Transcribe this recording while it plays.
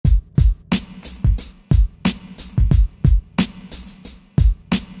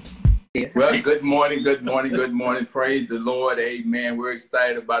Well, good morning, good morning, good morning. Praise the Lord. Amen. We're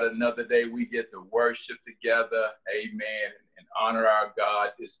excited about another day. We get to worship together. Amen. And honor our God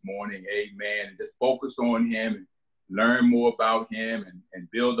this morning. Amen. And just focus on him and learn more about him and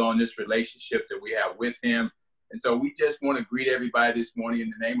build on this relationship that we have with him. And so we just want to greet everybody this morning in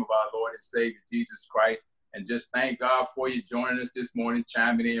the name of our Lord and Savior, Jesus Christ. And just thank God for you joining us this morning,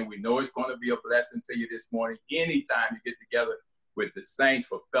 chiming in. We know it's going to be a blessing to you this morning. Anytime you get together with the saints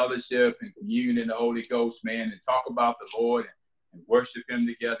for fellowship and communion in the Holy Ghost, man, and talk about the Lord and worship him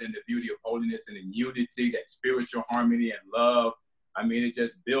together in the beauty of holiness and in unity, that spiritual harmony and love. I mean, it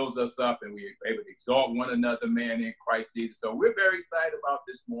just builds us up and we're able to exalt one another, man, in Christ Jesus. So we're very excited about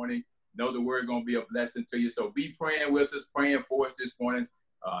this morning. Know the word going to be a blessing to you. So be praying with us, praying for us this morning.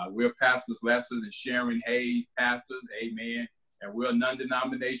 We're Pastors Lester and Sharon Hayes, pastors, amen. And we're a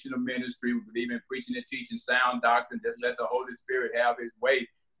non-denominational ministry. We believe in preaching and teaching sound doctrine. Just let the Holy Spirit have his way.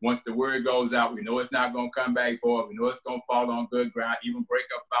 Once the word goes out, we know it's not going to come back void. We know it's going to fall on good ground, even break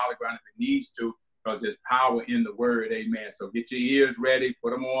up fallow ground if it needs to, because there's power in the word, amen. So get your ears ready,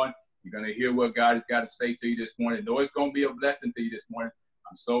 put them on. You're going to hear what God has got to say to you this morning. Know it's going to be a blessing to you this morning.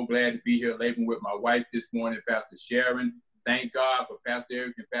 I'm so glad to be here laboring with my wife this morning, Pastor Sharon. Thank God for Pastor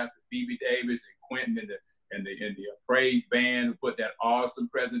Eric and Pastor Phoebe Davis and Quentin and the praise band who put that awesome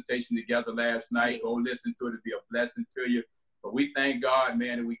presentation together last night. Go listen to it. It'll be a blessing to you. But we thank God,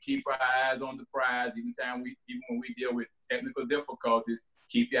 man, that we keep our eyes on the prize. Even when we deal with technical difficulties,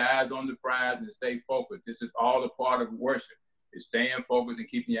 keep your eyes on the prize and stay focused. This is all a part of worship. Is staying focused and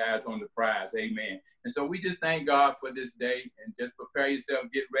keeping your eyes on the prize. Amen. And so we just thank God for this day and just prepare yourself,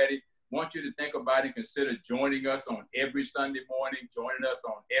 get ready. Want you to think about and consider joining us on every Sunday morning, joining us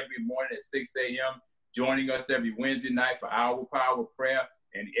on every morning at 6 a.m., joining us every Wednesday night for our power of prayer,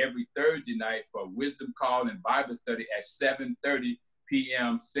 and every Thursday night for wisdom call and Bible study at 7:30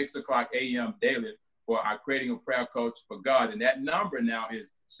 p.m., 6 o'clock a.m. daily for our Creating a Prayer Coach for God. And that number now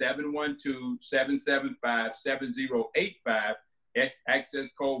is 712-775-7085, access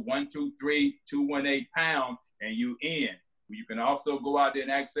code 123218#, and you in. You can also go out there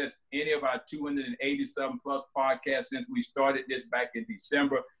and access any of our 287 plus podcasts since we started this back in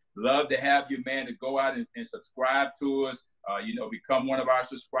December. Love to have you, man, to go out and subscribe to us. Become one of our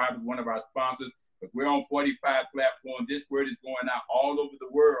subscribers, one of our sponsors. Because we're on 45 platforms. This word is going out all over the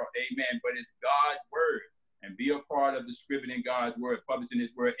world, amen. But it's God's word. And be a part of distributing God's word, publishing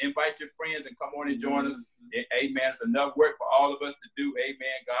his word. Invite your friends and come on and join us. Amen. It's enough work for all of us to do.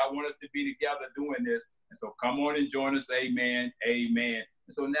 Amen. God wants us to be together doing this. And so come on and join us. Amen. Amen.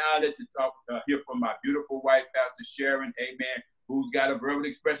 And so now I'll let you hear from my beautiful wife, Pastor Sharon. Amen. Who's got a verbal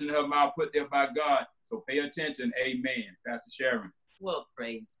expression in her mouth put there by God. So pay attention. Amen. Pastor Sharon. Well,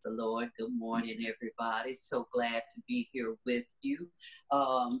 praise the Lord. Good morning, everybody. So glad to be here with you.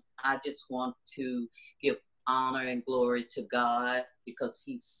 I just want to give honor and glory to God because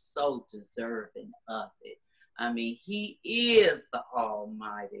he's so deserving of it. I mean, he is the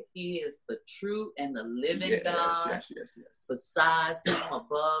Almighty. He is the true and the living God. Yes. Besides him,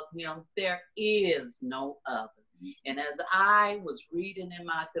 above him, there is no other. And as I was reading in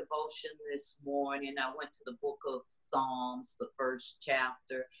my devotion this morning, I went to the book of Psalms, the first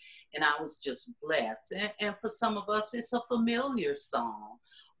chapter, and I was just blessed. And for some of us, it's a familiar song,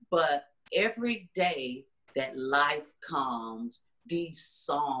 but every day that life comes, these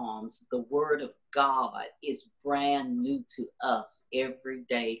Psalms, the word of God is brand new to us every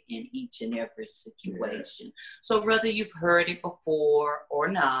day in each and every situation. Yeah. So whether you've heard it before or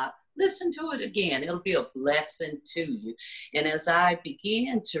not, listen to it again. It'll be a blessing to you. And as I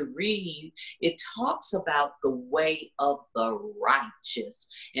begin to read, it talks about the way of the righteous.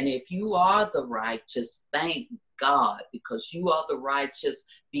 And if you are the righteous, thank God, because you are the righteous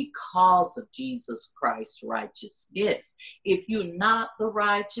because of Jesus Christ's righteousness. If you're not the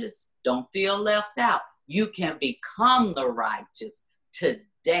righteous, don't feel left out. You can become the righteous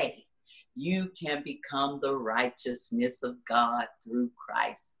today. You can become the righteousness of God through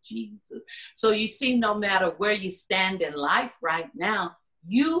Christ Jesus. So you see, no matter where you stand in life right now,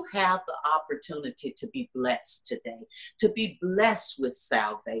 you have the opportunity to be blessed today, to be blessed with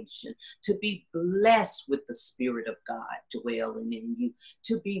salvation, to be blessed with the Spirit of God dwelling in you,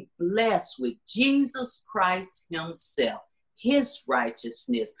 to be blessed with Jesus Christ himself. His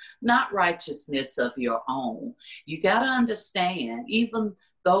righteousness, not righteousness of your own. You got to understand, even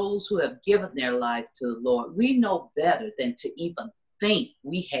those who have given their life to the Lord, we know better than to even think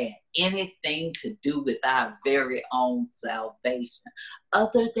we had anything to do with our very own salvation,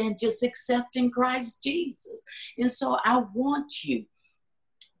 other than just accepting Christ Jesus. And so I want you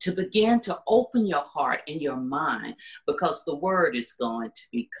to begin to open your heart and your mind, because the word is going to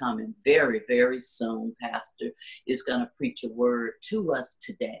be coming very, very soon. Pastor is going to preach a word to us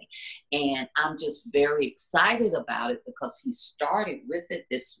today. And I'm just very excited about it because he started with it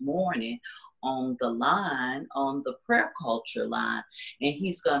this morning on the line, on the prayer culture line, and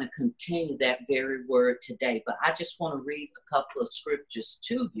he's going to continue that very word today. But I just want to read a couple of scriptures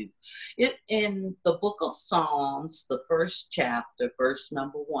to you. In the book of Psalms, the first chapter, verse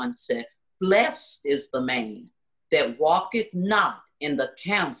number 1 said, "Blessed is the man that walketh not in the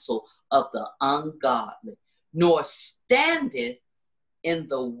counsel of the ungodly, nor standeth in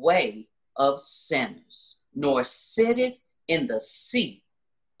the way of sinners, nor sitteth in the seat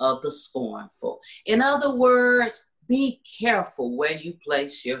of the scornful." In other words, be careful where you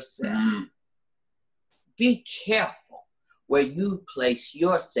place yourself. Be careful where you place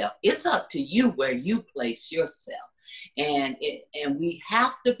yourself. It's up to you where you place yourself. And we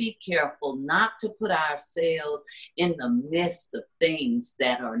have to be careful not to put ourselves in the midst of things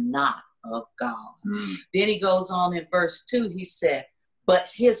that are not of God. Then he goes on in verse 2, he said,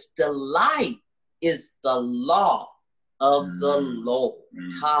 "But his delight is the law of the Lord."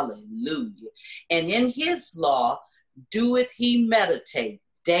 Hallelujah. "And in his law doeth he meditate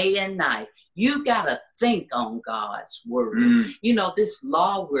day and night." You got to think on God's word. You know, this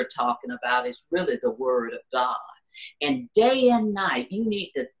law we're talking about is really the word of God. And day and night, you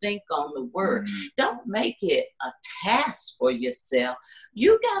need to think on the word. Don't make it a task for yourself.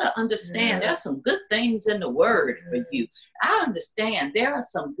 You got to understand there's some good things in the word for you. I understand there are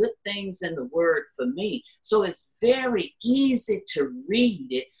some good things in the word for me. So it's very easy to read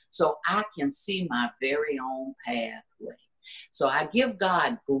it so I can see my very own pathway. So I give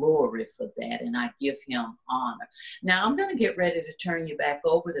God glory for that, and I give him honor. Now I'm going to get ready to turn you back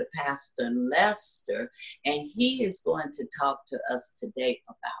over to Pastor Lester, and he is going to talk to us today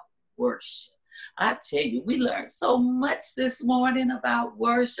about worship. I tell you, we learned so much this morning about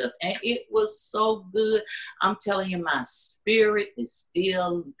worship, and it was so good. I'm telling you, my spirit is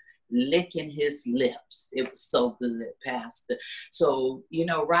still licking his lips. It was so good, Pastor. So, you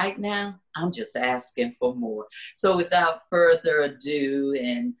know, right now, I'm just asking for more. So without further ado,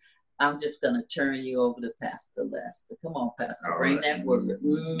 and I'm just going to turn you over to Pastor Lester. Come on, Pastor. Bring that word.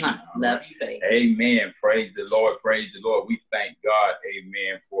 Love you, baby. Amen. Praise the Lord. Praise the Lord. We thank God,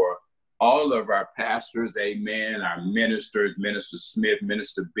 amen, for all of our pastors, amen, our ministers, Minister Smith,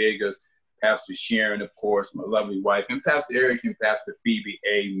 Minister Biggers, Pastor Sharon, of course, my lovely wife, and Pastor Eric and Pastor Phoebe,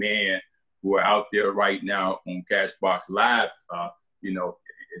 amen, who are out there right now on Cashbox Live, you know,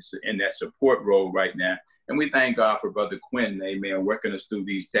 it's in that support role right now. And we thank God for Brother Quentin, amen, working us through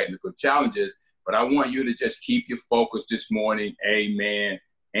these technical challenges. But I want you to just keep your focus this morning, amen,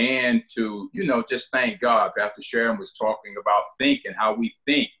 and to, you know, just thank God. Pastor Sharon was talking about thinking, how we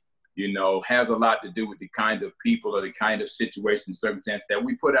think, you know, has a lot to do with the kind of people or the kind of situation, circumstance that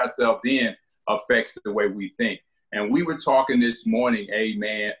we put ourselves in affects the way we think. And we were talking this morning,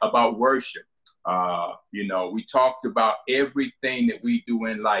 amen, about worship. You know, we talked about everything that we do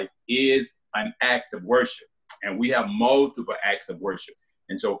in life is an act of worship. And we have multiple acts of worship.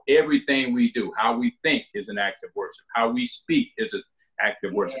 And so everything we do, how we think is an act of worship. How we speak is an act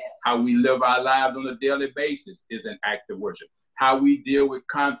of worship. How we live our lives on a daily basis is an act of worship. How we deal with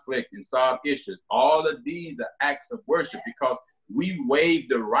conflict and solve issues. All of these are acts of worship because we waive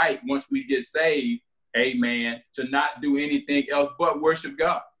the right once we get saved, amen, to not do anything else but worship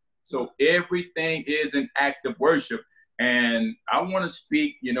God. So everything is an act of worship. And I want to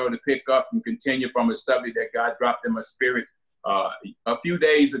speak, you know, to pick up and continue from a subject that God dropped in my spirit a few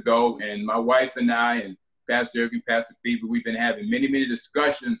days ago. And my wife and I and Pastor Eric and Pastor Phoebe, we've been having many, many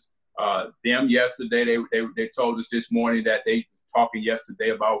discussions. Them yesterday, they told us this morning that they were talking yesterday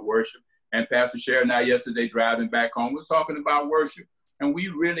about worship. And Pastor Sharon and I yesterday driving back home was talking about worship. And we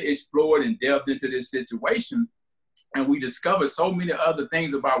really explored and delved into this situation. And we discovered so many other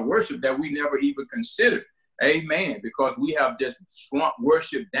things about worship that we never even considered. Amen. Because we have just shrunk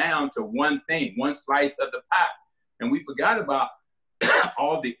worship down to one thing, one slice of the pie. And we forgot about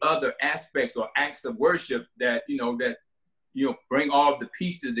all the other aspects or acts of worship that, bring all the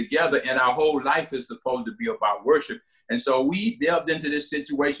pieces together, and our whole life is supposed to be about worship. And so we delved into this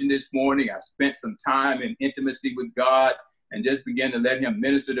situation this morning. I spent some time in intimacy with God and just began to let him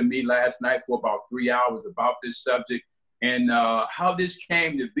minister to me last night for about 3 hours about this subject. And how this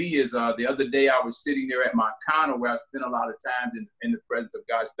came to be is the other day I was sitting there at my counter where I spent a lot of time in the presence of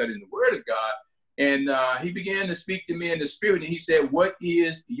God studying the Word of God. And he began to speak to me in the spirit. And he said, what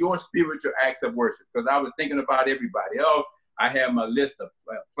is your spiritual acts of worship? Because I was thinking about everybody else. I had my list of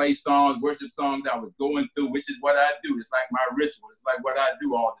play songs, worship songs I was going through, which is what I do. It's like my ritual. It's like what I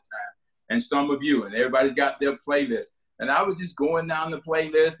do all the time. And some of you, and everybody's got their playlist. And I was just going down the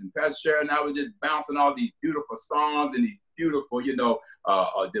playlist, and Pastor Sharon and I was just bouncing all these beautiful songs and these beautiful,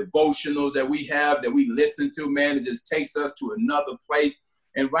 devotionals that we have, that we listen to, man. It just takes us to another place.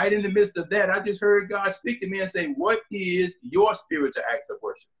 And right in the midst of that, I just heard God speak to me and say, what is your spiritual acts of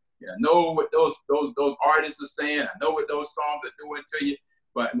worship? I know what those artists are saying. I know what those songs are doing to you.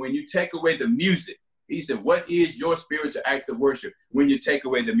 But when you take away the music, he said, what is your spiritual acts of worship when you take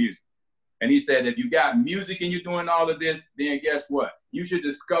away the music? And he said, if you got music and you're doing all of this, then guess what? You should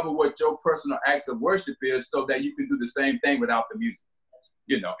discover what your personal acts of worship is so that you can do the same thing without the music.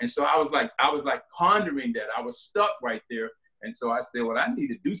 And so I was like pondering that. I was stuck right there. And so I said, well, I need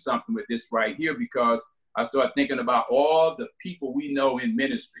to do something with this right here, because I started thinking about all the people we know in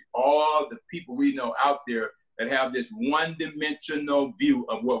ministry, all the people we know out there that have this one-dimensional view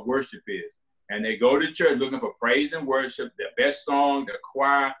of what worship is. And they go to church looking for praise and worship, their best song, their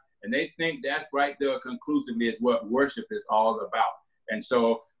choir, and they think that's right there conclusively is what worship is all about. And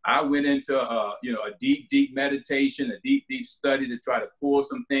so I went into, a deep, deep meditation, a deep, deep study to try to pull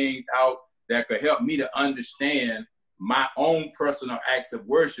some things out that could help me to understand my own personal acts of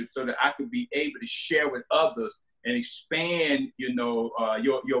worship, so that I could be able to share with others and expand, your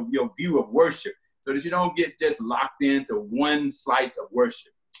view of worship, so that you don't get just locked into one slice of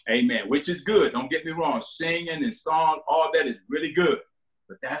worship. Amen. Which is good. Don't get me wrong. Singing and song, all that is really good.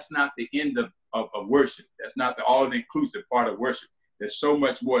 But that's not the end of worship. That's not the all-inclusive part of worship. There's so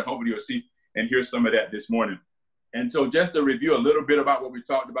much more. And hopefully you'll see and hear some of that this morning. And so just to review a little bit about what we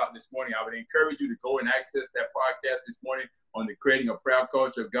talked about this morning, I would encourage you to go and access that podcast this morning on the Creating a Prayer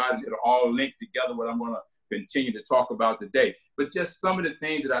Culture of God, and it'll all link together what I'm going to continue to talk about today. But just some of the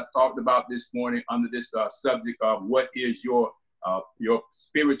things that I talked about this morning under this subject of what is your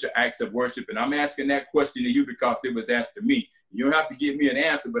spiritual acts of worship. And I'm asking that question to you because it was asked to me. You don't have to give me an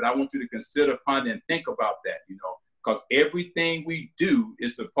answer, but I want you to consider, ponder, and think about that, because everything we do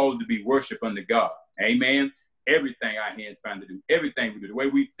is supposed to be worship unto God. Amen. Everything our hands find to do, everything we do, the way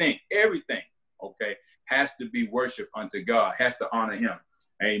we think, everything, has to be worship unto God, has to honor him.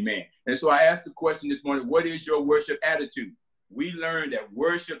 Amen. And so I asked the question this morning, what is your worship attitude? We learned that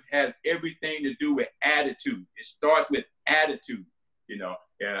worship has everything to do with attitude. It starts with attitude.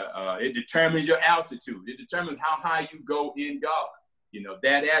 It determines your altitude. It determines how high you go in God.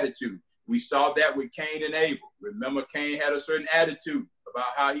 That attitude. We saw that with Cain and Abel. Remember, Cain had a certain attitude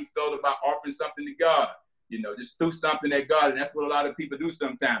about how he felt about offering something to God. Just threw something at God. And that's what a lot of people do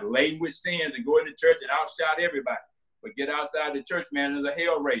sometimes. Laden with sins and go into church and outshout everybody. But get outside the church, man, there's a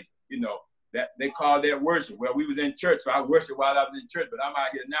hell raiser. That they call that worship. Well, we was in church, so I worshiped while I was in church, but I'm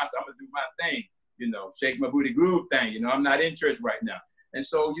out here now, so I'm going to do my thing, shake my booty groove thing. I'm not in church right now. And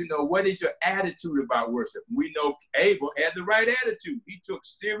so, what is your attitude about worship? We know Abel had the right attitude. He took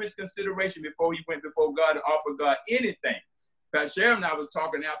serious consideration before he went before God to offer God anything. Pastor Sharon and I was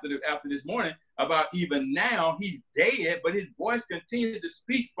talking after this morning about even now he's dead, but his voice continues to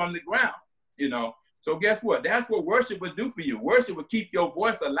speak from the ground, So guess what? That's what worship would do for you. Worship would keep your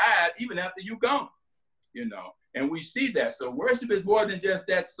voice alive even after you're gone, And we see that. So worship is more than just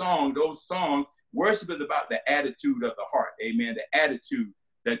that song, those songs. Worship is about the attitude of the heart. Amen. The attitude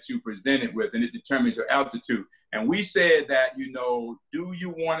that you present it with, and it determines your altitude. And we said that, do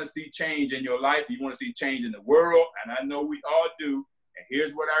you want to see change in your life? Do you want to see change in the world? And I know we all do. And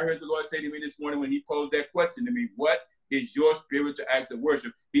here's what I heard the Lord say to me this morning when he posed that question to me. What is your spiritual acts of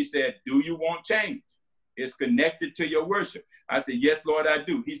worship? He said, do you want change? It's connected to your worship. I said, yes, Lord, I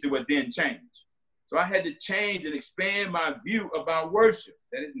do. He said, well, then change. So I had to change and expand my view about worship.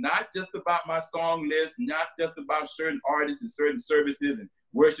 That is not just about my song list, not just about certain artists and certain services and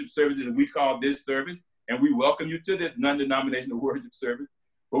worship services that we call this service. And we welcome you to this non-denominational worship service.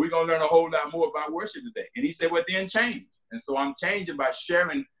 But we're going to learn a whole lot more about worship today. And he said, well, then change. And so I'm changing by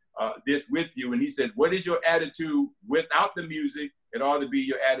sharing this with you. And he says, what is your attitude without the music? It ought to be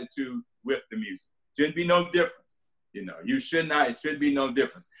your attitude with the music. Shouldn't be no difference. It should be no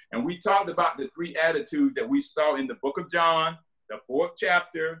difference. And we talked about the three attitudes that we saw in the book of John, the 4th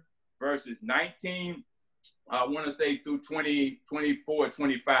chapter, verses 19, I want to say through 20, 24,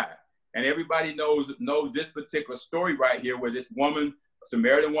 25. And everybody knows this particular story right here where this woman, a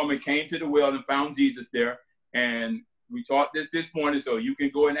Samaritan woman, came to the well and found Jesus there. And we taught this morning, so you can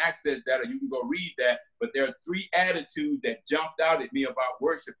go and access that or you can go read that. But there are three attitudes that jumped out at me about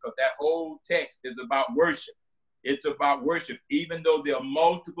worship, because that whole text is about worship. It's about worship, even though there are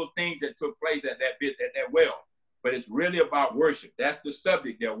multiple things that took place at that well. But it's really about worship. That's the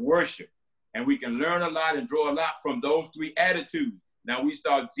subject there, worship. And we can learn a lot and draw a lot from those three attitudes. Now we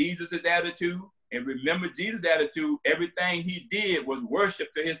saw Jesus's attitude, and remember Jesus' attitude, everything he did was worship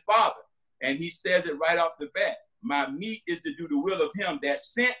to his Father. And he says it right off the bat. My meat is to do the will of him that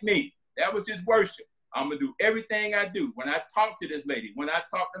sent me. That was his worship. I'm going to do everything I do. When I talk to this lady, when I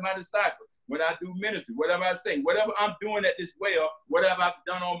talk to my disciples, when I do ministry, whatever I say, whatever I'm doing at this well, whatever I've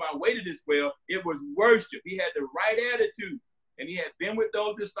done on my way to this well, it was worship. He had the right attitude. And he had been with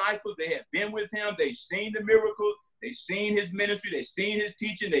those disciples. They had been with him. They seen the miracles. They seen his ministry. They seen his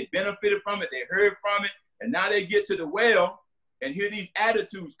teaching. They benefited from it. They heard from it. And now they get to the well and hear these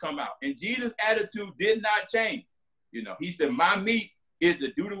attitudes come out. And Jesus' attitude did not change. You know, he said, my meat is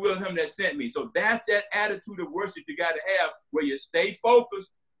to do the will of him that sent me. So that's that attitude of worship you got to have, where you stay focused.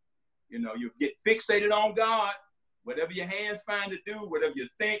 You know, you get fixated on God. Whatever your hands find to do, whatever you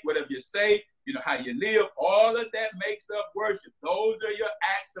think, whatever you say, you know, how you live, all of that makes up worship. Those are your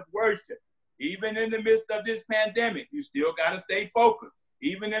acts of worship. Even in the midst of this pandemic, you still got to stay focused.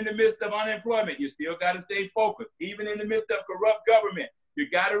 Even in the midst of unemployment, you still got to stay focused. Even in the midst of corrupt government, you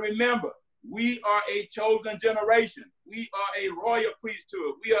got to remember, we are a chosen generation. We are a royal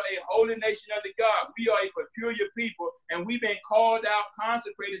priesthood. We are a holy nation unto God. We are a peculiar people, and we've been called out,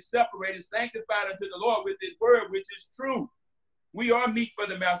 consecrated, separated, sanctified unto the Lord with his word, which is true. We are meat for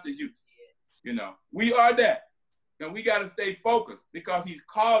the master's use. You know, we are that. And we got to stay focused, because he's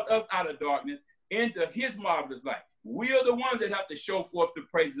called us out of darkness into his marvelous light. We are the ones that have to show forth the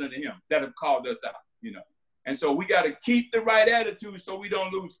praises unto him that have called us out, you know. And so we got to keep the right attitude so we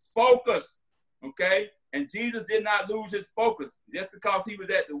don't lose focus, okay? And Jesus did not lose his focus just because he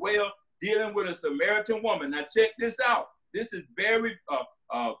was at the well dealing with a Samaritan woman. Now check this out. This is very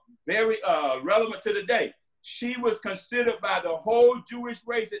relevant to the day. She was considered by the whole Jewish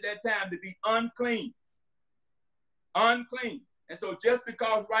race at that time to be unclean. Unclean. And so just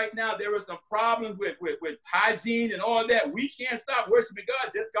because right now there are some problems with hygiene and all that, we can't stop worshiping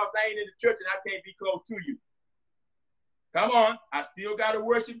God just because I ain't in the church and I can't be close to you. Come on, I still got to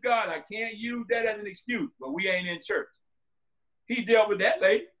worship God. I can't use that as an excuse, but we ain't in church. He dealt with that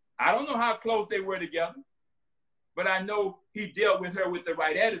lady. I don't know how close they were together, but I know he dealt with her with the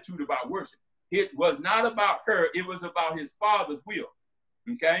right attitude about worship. It was not about her. It was about his Father's will,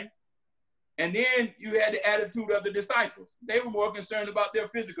 okay? And then you had the attitude of the disciples. They were more concerned about their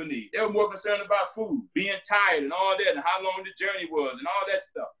physical needs. They were more concerned about food, being tired and all that, and how long the journey was and all that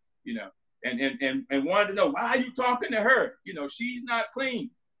stuff, you know. And wanted to know, why are you talking to her? You know, she's not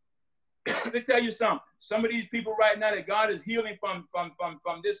clean. Let me tell you something. Some of these people right now that God is healing from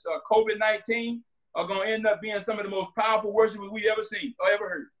this COVID-19 are going to end up being some of the most powerful worshipers we ever seen or ever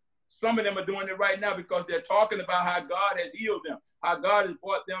heard. Some of them are doing it right now because they're talking about how God has healed them, how God has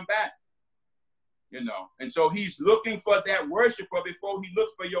brought them back. You know, and so he's looking for that worshiper before he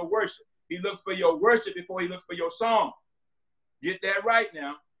looks for your worship. He looks for your worship before he looks for your song. Get that right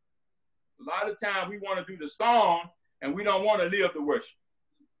now. A lot of times we want to do the song and we don't want to live the worship.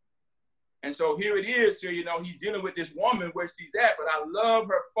 And so here it is, here, you know, he's dealing with this woman where she's at, but I love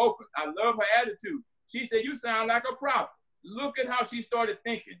her focus. I love her attitude. She said, you sound like a prophet. Look at how she started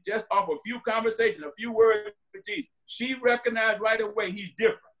thinking just off a few conversations, a few words with Jesus. She recognized right away he's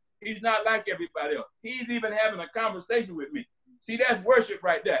different. He's not like everybody else. He's even having a conversation with me. See, that's worship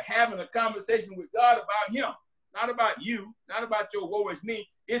right there, having a conversation with God about him. Not about you, not about your woe is me.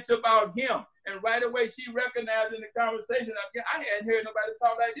 It's about him. And right away, she recognized in the conversation, I hadn't heard nobody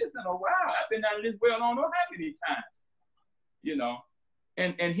talk like this in a while. I've been out of this well, I don't know how many times, you know.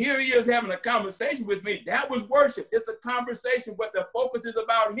 And here he is having a conversation with me. That was worship. It's a conversation, but the focus is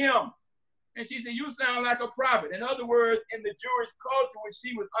about him. And she said, you sound like a prophet. In other words, in the Jewish culture, when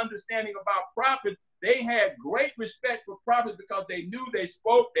she was understanding about prophets, they had great respect for prophets because they knew, they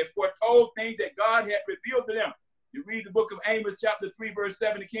spoke, they foretold things that God had revealed to them. You read the book of Amos, chapter 3, verse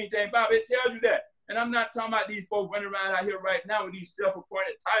 7, the King James Bible, it tells you that. And I'm not talking about these folks running around out here right now with these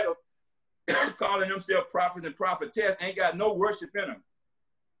self-appointed titles, calling themselves prophets and prophetess, ain't got no worship in them.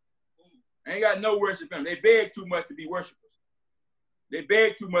 Ain't got no worship in them. They beg too much to be worshipers. They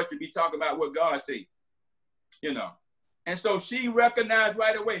beg too much to be talking about what God said, you know. And so she recognized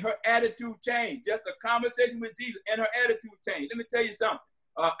right away, her attitude changed. Just a conversation with Jesus and her attitude changed. Let me tell you something.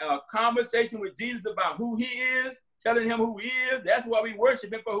 A conversation with Jesus about who he is, telling him who he is, that's why we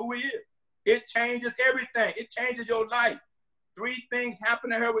worship him for who he is. It changes everything. It changes your life. 3 things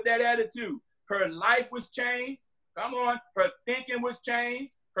happened to her with that attitude. Her life was changed. Come on. Her thinking was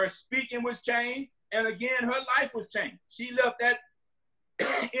changed. Her speaking was changed. And again, her life was changed. She left that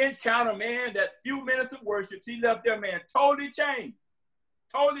encounter, man, that few minutes of worship, she left there, man, totally changed.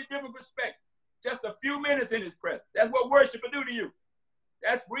 Totally different perspective. Just a few minutes in his presence. That's what worship will do to you.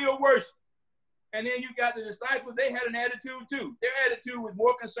 That's real worship. And then you got the disciples, they had an attitude too. Their attitude was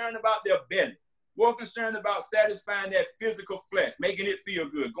more concerned about their belly, more concerned about satisfying that physical flesh, making it feel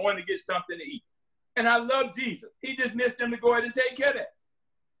good, going to get something to eat. And I love Jesus. He dismissed them to go ahead and take care of that.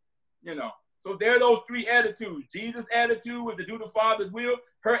 You know, so there are those three attitudes. Jesus' attitude was to do the Father's will.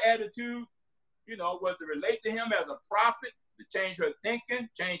 Her attitude, you know, was to relate to him as a prophet, to change her thinking,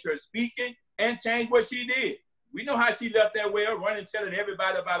 change her speaking, and change what she did. We know how she left that well, running, telling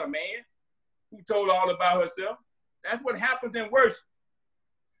everybody about a man who told all about herself. That's what happens in worship.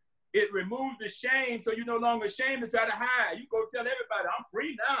 It removes the shame, so you're no longer ashamed to try to hide. You go tell everybody, I'm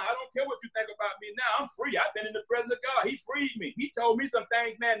free now. I don't care what you think about me now. I'm free. I've been in the presence of God. He freed me. He told me some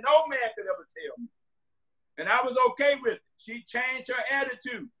things, man, no man could ever tell me. And I was okay with it. She changed her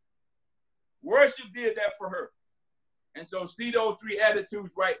attitude. Worship did that for her. And so see those three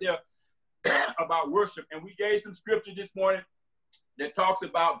attitudes right there about worship. And we gave some scripture this morning that talks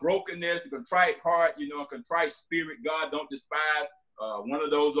about brokenness, a contrite heart, you know, a contrite spirit. God don't despise. One of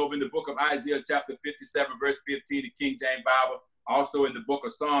those over in the book of Isaiah, chapter 57, verse 15, the King James Bible. Also in the book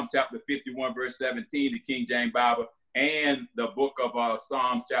of Psalms, chapter 51, verse 17, the King James Bible. And the book of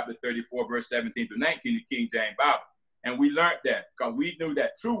Psalms, chapter 34, verse 17 to 19, the King James Bible. And we learned that because we knew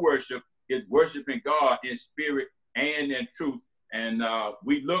that true worship is worshiping God in spirit and in truth. And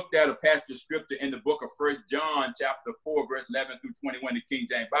we looked at a passage of scripture in the book of 1 John, chapter 4, verse 11 through 21, the King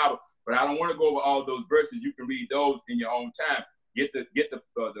James Bible. But I don't want to go over all those verses. You can read those in your own time. Get the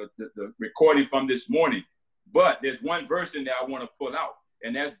recording from this morning. But there's one verse in there I want to pull out,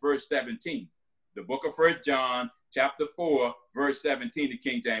 and that's verse 17. The book of 1 John, chapter 4, verse 17, the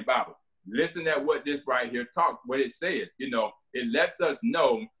King James Bible. Listen at what this right here what it says. You know, it lets us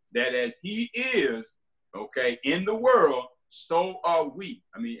know that as he is, okay, in the world, so are we.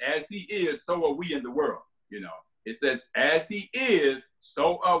 I mean, as he is, so are we in the world. You know, it says, as he is,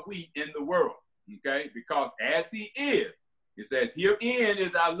 so are we in the world. Okay, because as he is, it says, herein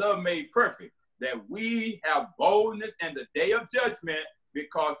is our love made perfect, that we have boldness in the day of judgment,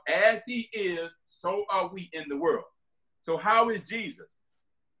 because as he is, so are we in the world. So how is Jesus?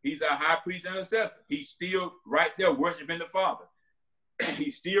 He's our high priest and intercessor. He's still right there worshiping the Father.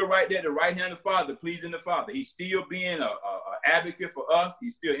 He's still right there at the right hand of the Father, pleasing the Father. He's still being an advocate for us.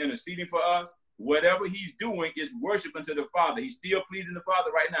 He's still interceding for us. Whatever he's doing is worshiping to the Father. He's still pleasing the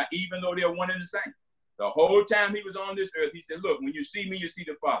Father right now, even though they're one and the same. The whole time he was on this earth, he said, look, when you see me, you see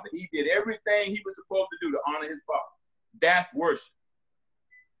the Father. He did everything he was supposed to do to honor his Father. That's worship.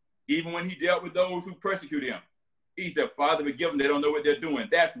 Even when he dealt with those who persecuted him, he said, Father, forgive them. They don't know what they're doing.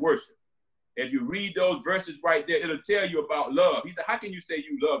 That's worship. If you read those verses right there, it'll tell you about love. He said, how can you say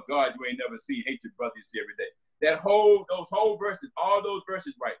you love God you ain't never seen, hate your brother you see every day? Those whole verses, all those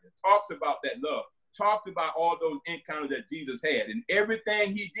verses right there, talks about that love, talks about all those encounters that Jesus had. And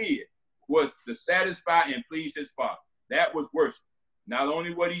everything he did was to satisfy and please his Father. That was worship. Not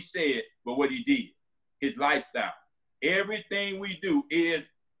only what he said, but what he did, his lifestyle. Everything we do is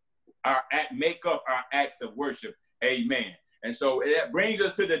make up our acts of worship. Amen. And so that brings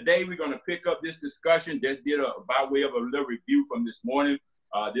us to the day we're going to pick up this discussion. Just did by way of a little review from this morning.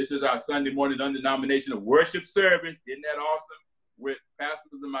 This is our Sunday morning undenominational worship service. Isn't that awesome? With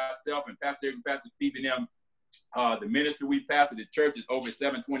pastors and myself and Pastor Eric and Pastor Phoebe and them. The ministry we pastor, the church is over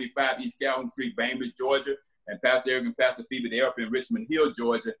 725 East Calhoun Street, Bainbridge, Georgia. And Pastor Eric and Pastor Phoebe, they're up in Richmond Hill,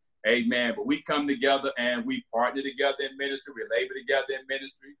 Georgia. Amen. But we come together and we partner together in ministry. We labor together in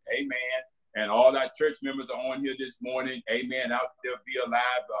ministry. Amen. And all our church members are on here this morning. Amen. Out there via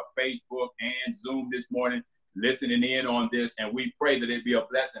live Facebook and Zoom this morning, listening in on this. And we pray that it be a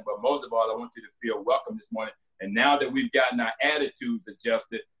blessing. But most of all, I want you to feel welcome this morning. And now that we've gotten our attitudes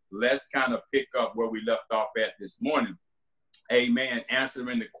adjusted, let's kind of pick up where we left off at this morning. Amen.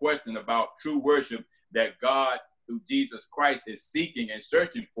 Answering the question about true worship that God, through Jesus Christ, is seeking and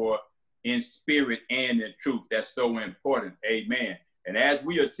searching for in spirit and in truth. That's so important. Amen. And as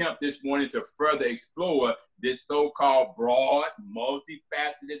we attempt this morning to further explore this so-called broad,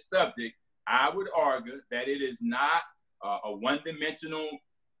 multifaceted subject, I would argue that it is not a one-dimensional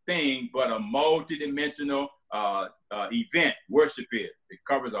thing, but a multidimensional event. Worship is. It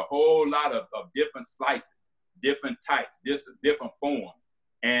covers a whole lot of different slices, different types, different forms.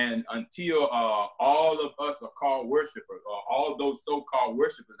 And until all of us are called worshipers, or all those so-called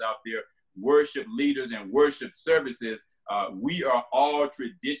worshipers out there, worship leaders and worship services, we are all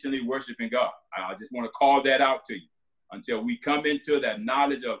traditionally worshiping God. I just want to call that out to you. Until we come into that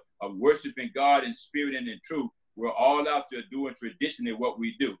knowledge of worshiping God in spirit and in truth, we're all out there doing traditionally what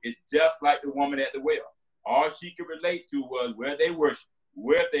we do. It's just like the woman at the well. All she could relate to was where they worship.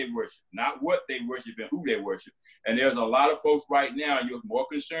 where they worship, not what they worship and who they worship. And there's a lot of folks right now, you're more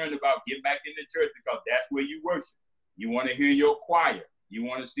concerned about getting back in the church because that's where you worship. You want to hear your choir. You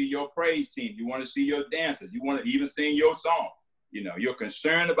want to see your praise team. You want to see your dancers. You want to even sing your song. You know, you're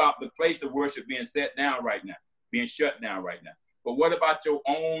concerned about the place of worship being set down right now, being shut down right now. But what about your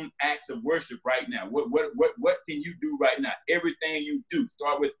own acts of worship right now? What can you do right now? Everything you do,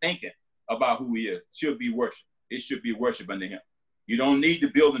 start with thinking about who he is. Should be worship. It should be worship unto him. You don't need the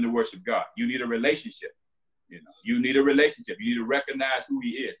building to worship God. You need a relationship. You know, you need a relationship. You need to recognize who he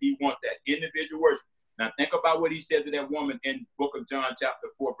is. He wants that individual worship. Now think about what he said to that woman in the book of John chapter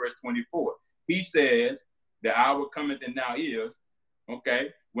 4, verse 24. He says, the hour cometh and now is, okay,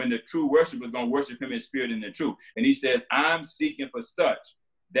 when the true worshiper is going to worship him in spirit and in truth. And he says, I'm seeking for such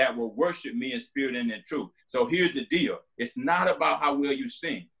that will worship me in spirit and in truth. So here's the deal. It's not about how well you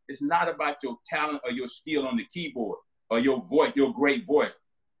sing. It's not about your talent or your skill on the keyboard or your voice, your great voice.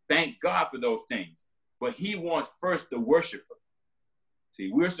 Thank God for those things. But he wants first the worshiper. See,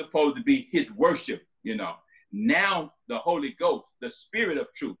 we're supposed to be his worship, you know. Now the Holy Ghost, the spirit of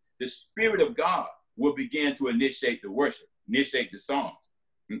truth, the spirit of God will begin to initiate the worship, initiate the songs,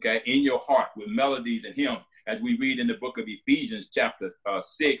 okay, in your heart with melodies and hymns, as we read in the book of Ephesians chapter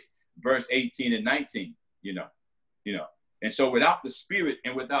 6, verse 18 and 19, you know. And so without the spirit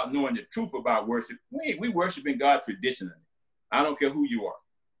and without knowing the truth about worship, we worshiping God traditionally. I don't care who you are.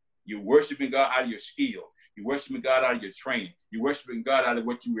 You're worshiping God out of your skills. You're worshiping God out of your training. You're worshiping God out of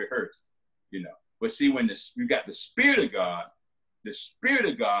what you rehearsed, you know. But see, when you got the Spirit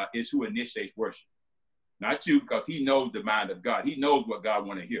of God is who initiates worship. Not you, because he knows the mind of God. He knows what God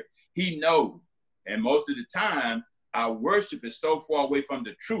wants to hear. He knows. And most of the time, our worship is so far away from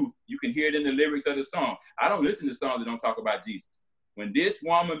the truth, you can hear it in the lyrics of the song. I don't listen to songs that don't talk about Jesus. When this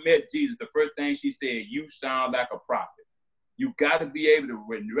woman met Jesus, the first thing she said, you sound like a prophet. You got to be able to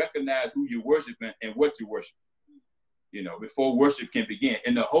recognize who you're worshiping and what you're worshiping, you know, before worship can begin.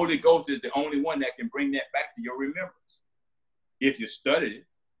 And the Holy Ghost is the only one that can bring that back to your remembrance. If you studied it,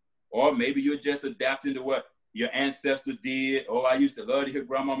 or maybe you're just adapting to what your ancestors did. Oh, I used to love to hear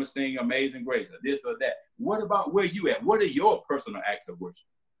grandmama sing Amazing Grace, or this or that. What about where you at? What are your personal acts of worship?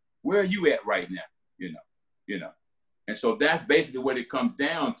 Where are you at right now? You know. And so that's basically what it comes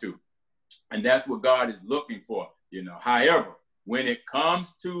down to. And that's what God is looking for, you know. However, when it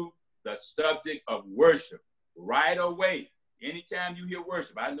comes to the subject of worship, right away, anytime you hear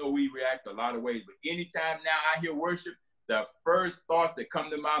worship, I know we react a lot of ways, but anytime now I hear worship, the first thoughts that come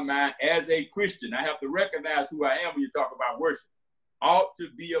to my mind as a Christian, I have to recognize who I am when you talk about worship, ought to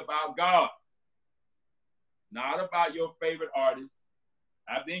be about God, not about your favorite artist.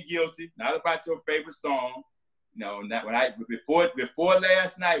 I've been guilty, not about your favorite song. No, not when before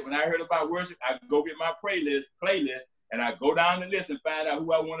last night, when I heard about worship, I go get my playlist, and I go down the list and find out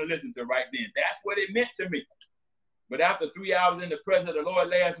who I want to listen to right then. That's what it meant to me. But after 3 hours in the presence of the Lord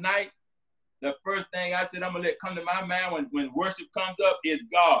last night, the first thing I said I'm going to let come to my mind when worship comes up is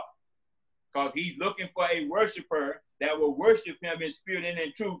God. Because he's looking for a worshiper that will worship him in spirit and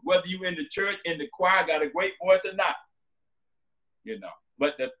in truth, whether you in the church, in the choir, got a great voice or not. You know,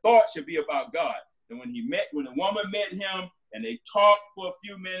 but the thought should be about God. And when the woman met him and they talked for a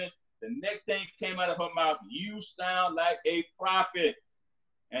few minutes, the next thing came out of her mouth, you sound like a prophet.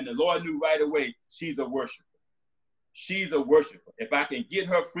 And the Lord knew right away, she's a worshiper. She's a worshiper. If I can get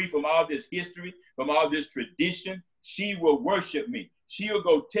her free from all this history, from all this tradition, she will worship me. She'll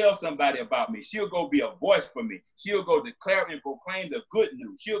go tell somebody about me. She'll go be a voice for me. She'll go declare and proclaim the good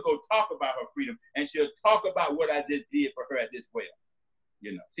news. She'll go talk about her freedom, and she'll talk about what I just did for her at this well.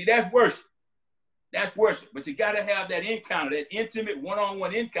 You know, see, that's worship. That's worship. But you got to have that encounter, that intimate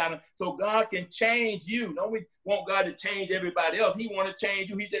one-on-one encounter, so God can change you. Don't we want God to change everybody else? He want to change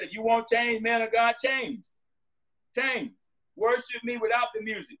you. He said, if you want change, man of God, change. Change. Worship me without the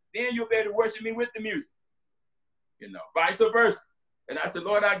music. Then you'll be able to worship me with the music. You know, vice versa. And I said,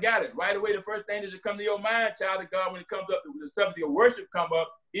 Lord, I got it. Right away, the first thing that should come to your mind, child of God, when it comes up, the subject of worship come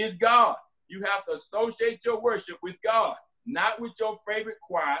up, is God. You have to associate your worship with God. Not with your favorite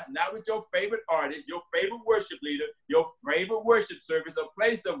choir, not with your favorite artist, your favorite worship leader, your favorite worship service, a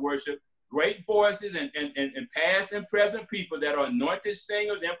place of worship, great voices and past and present people that are anointed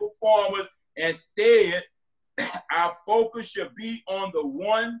singers and performers. Instead, our focus should be on the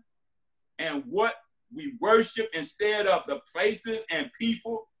one and what we worship instead of the places and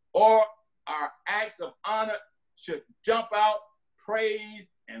people, or our acts of honor should jump out, praise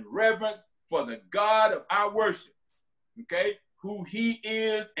and reverence for the God of our worship. Okay, who he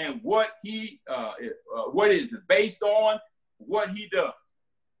is and what is based on what he does.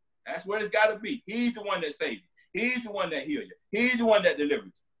 That's what it's got to be. He's the one that saved you. He's the one that heals you. He's the one that delivers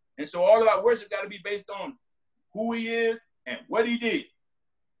you. And so all of our worship got to be based on who he is and what he did.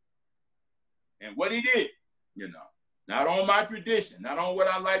 And what he did, you know. Not on my tradition, not on what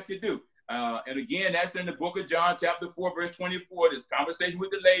I like to do. And again, that's in the book of John, chapter 4, verse 24. This conversation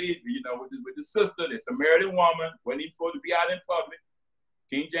with the lady, you know, with the sister, the Samaritan woman, wasn't even supposed to be out in public.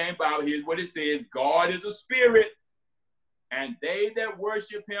 King James Bible, here's what it says. God is a spirit, and they that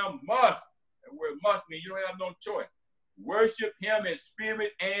worship him must, that word must mean you don't have no choice. Worship him in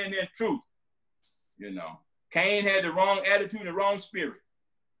spirit and in truth. You know, Cain had the wrong attitude and the wrong spirit.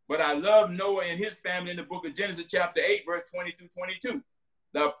 But I love Noah and his family in the book of Genesis, chapter 8, verse 20 through 22.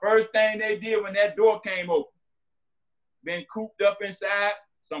 The first thing they did when that door came open, been cooped up inside.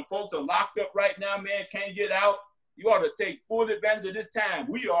 Some folks are locked up right now, man, can't get out. You ought to take full advantage of this time.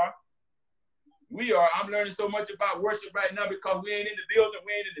 We are. I'm learning so much about worship right now because we ain't in the building,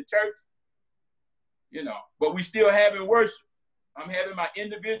 we ain't in the church, you know, but we still having worship. I'm having my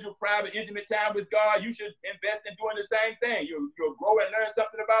individual, private, intimate time with God. You should invest in doing the same thing. You'll grow and learn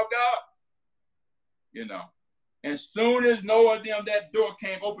something about God, you know. And soon as Noah and them, that door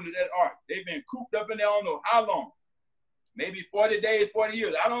came open to that ark. They've been cooped up in there, I don't know how long. Maybe 40 days, 40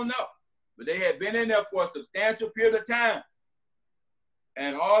 years, I don't know. But they had been in there for a substantial period of time.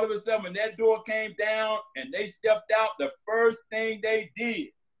 And all of a sudden, when that door came down and they stepped out, the first thing they did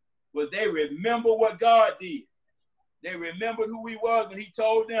was they remembered what God did. They remembered who he was when he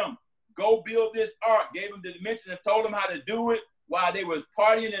told them, go build this ark, gave them the dimension and told them how to do it while they was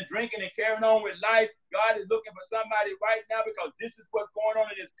partying and drinking and carrying on with life. God is looking for somebody right now because this is what's going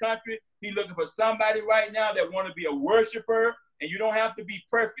on in this country. He's looking for somebody right now that want to be a worshiper. And you don't have to be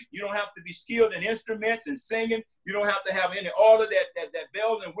perfect. You don't have to be skilled in instruments and singing. You don't have to have all of that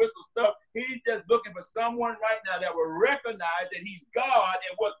bells and whistle stuff. He's just looking for someone right now that will recognize that he's God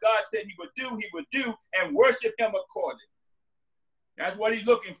and what God said he would do and worship him accordingly. That's what he's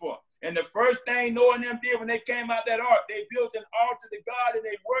looking for. And the first thing Noah and them did when they came out that ark, they built an altar to God and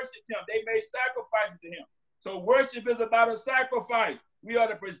they worshiped him. They made sacrifices to him. So worship is about a sacrifice. We are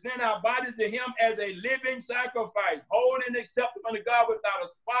to present our bodies to him as a living sacrifice, holy and acceptable unto God without a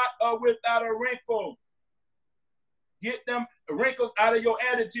spot or without a wrinkle. Get them wrinkles out of your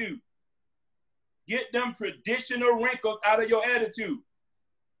attitude. Get them traditional wrinkles out of your attitude.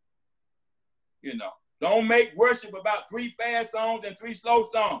 You know, don't make worship about 3 fast songs and 3 slow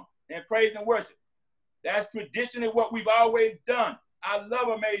songs and praise and worship. That's traditionally what we've always done. I love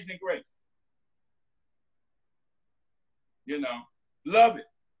Amazing Grace. You know, love it.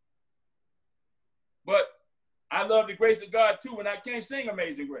 But I love the grace of God too, and I can't sing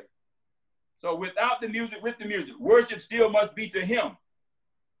Amazing Grace. So without the music, with the music, worship still must be to him,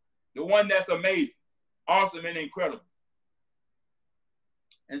 the one that's amazing, awesome, and incredible.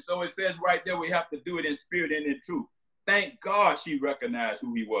 And so it says right there, we have to do it in spirit and in truth. Thank God she recognized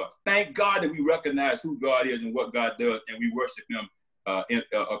who he was. Thank God that we recognize who God is and what God does, and we worship him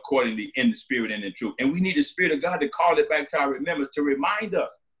accordingly in the spirit and in truth. And we need the Spirit of God to call it back to our remembrance, to remind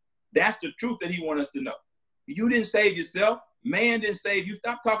us that's the truth that he wants us to know. You didn't save yourself. Man didn't save you.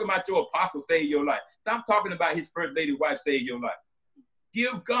 Stop talking about your apostle saved your life. Stop talking about his first lady wife saved your life.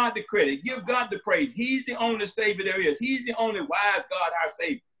 Give God the credit. Give God the praise. He's the only Savior there is. He's the only wise God, our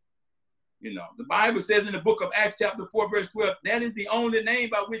Savior. You know, the Bible says in the book of Acts chapter 4, verse 12, that is the only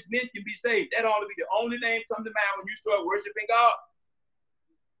name by which men can be saved. That ought to be the only name come to mind when you start worshiping God.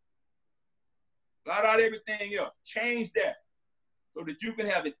 Blot out everything else. Change that so that you can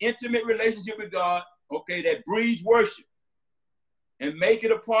have an intimate relationship with God, okay, that breeds worship. And make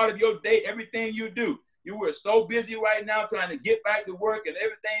it a part of your day, everything you do. You were so busy right now trying to get back to work and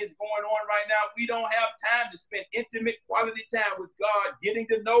everything is going on right now. We don't have time to spend intimate quality time with God, getting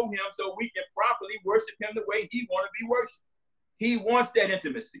to know him so we can properly worship him the way he wants to be worshiped. He wants that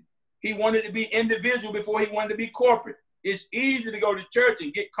intimacy. He wanted to be individual before he wanted to be corporate. It's easy to go to church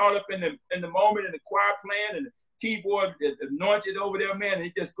and get caught up in the moment and the choir playing and the keyboard anointed over there, man, and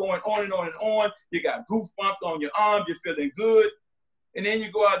it's just going on and on and on. You got goosebumps on your arms, you're feeling good. And then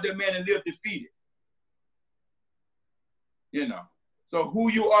you go out there, man, and live defeated. You know, so who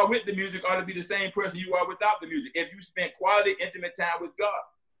you are with the music ought to be the same person you are without the music. If you spend quality, intimate time with God,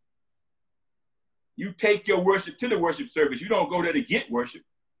 you take your worship to the worship service. You don't go there to get worship.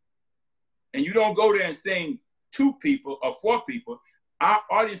 And you don't go there and sing 2 people or 4 people. Our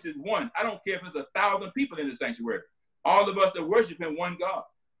audience is one. I don't care if it's 1,000 people in the sanctuary. All of us are worshiping one God.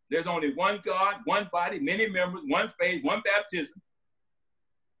 There's only one God, one body, many members, one faith, one baptism.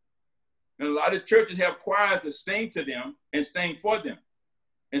 And a lot of churches have choirs to sing to them and sing for them,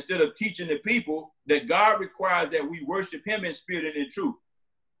 instead of teaching the people that God requires that we worship him in spirit and in truth,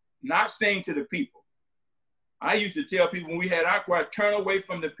 not sing to the people. I used to tell people when we had our choir, turn away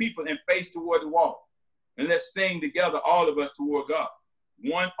from the people and face toward the wall. And let's sing together, all of us, toward God.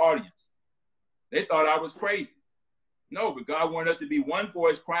 One audience. They thought I was crazy. No, but God wanted us to be one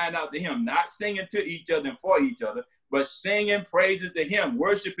voice crying out to him, not singing to each other and for each other, but singing praises to him,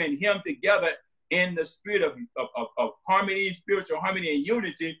 worshiping him together in the spirit of harmony, spiritual harmony and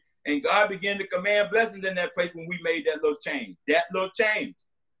unity. And God began to command blessings in that place when we made that little change. That little change.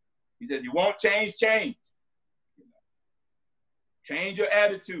 He said, you won't change, change. Change your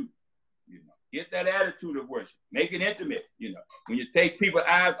attitude. Get that attitude of worship. Make it intimate. When you take people's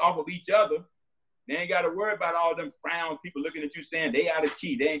eyes off of each other, they ain't got to worry about all them frowns, people looking at you saying they out of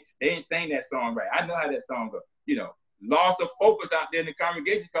key. They ain't saying that song right. I know how that song goes. Loss of focus out there in the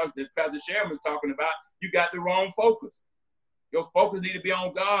congregation, because as Pastor Sharon was talking about, you got the wrong focus. Your focus need to be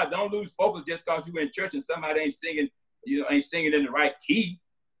on God. Don't lose focus just because you in church and somebody ain't singing in the right key.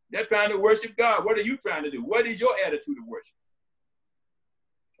 They're trying to worship God. What are you trying to do? What is your attitude of worship?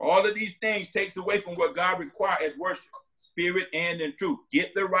 All of these things takes away from what God requires as worship, spirit and in truth.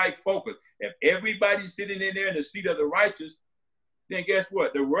 Get the right focus. If everybody's sitting in there in the seat of the righteous, then guess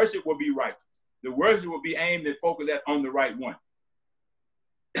what? The worship will be righteous. The worship will be aimed and focused on the right one.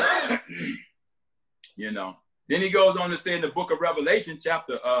 Then he goes on to say in the book of Revelation,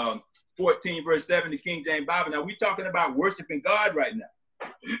 chapter 14, verse 7, the King James Bible. Now, we're talking about worshiping God right now.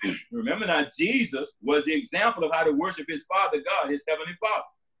 Remember now, Jesus was the example of how to worship his Father God, his Heavenly Father.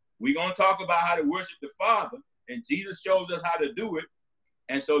 We're going to talk about how to worship the Father, and Jesus shows us how to do it.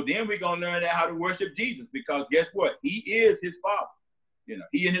 And so then we're going to learn how to worship Jesus, because guess what? He is his Father.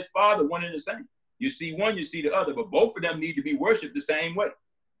 He and his Father, one and the same. You see one, you see the other, but both of them need to be worshiped the same way.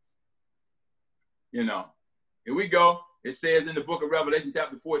 Here we go. It says in the book of Revelation,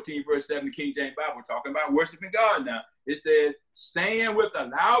 chapter 14, verse 7, the King James Bible, we're talking about worshiping God now. It says, saying with a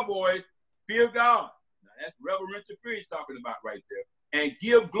loud voice, fear God. Now that's reverential fear he's talking about right there. And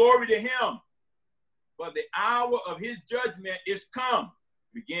give glory to him. For the hour of his judgment is come.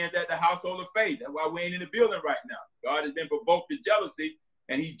 Begins at the household of faith. That's why we ain't in the building right now. God has been provoked to jealousy,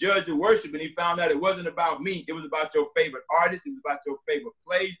 and he judged the worship, and he found out it wasn't about me. It was about your favorite artist. It was about your favorite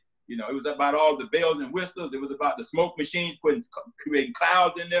place. It was about all the bells and whistles. It was about the smoke machines, creating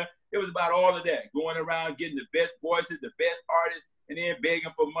clouds in there. It was about all of that, going around getting the best voices, the best artists, and then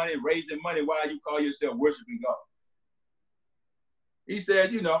begging for money and raising money while you call yourself worshiping God. He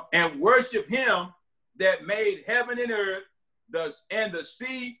said, and worship him that made heaven and earth, and the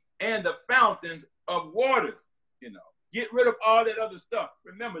sea and the fountains of waters. Get rid of all that other stuff.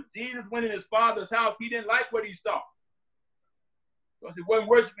 Remember, Jesus went in his Father's house. He didn't like what he saw. Because it wasn't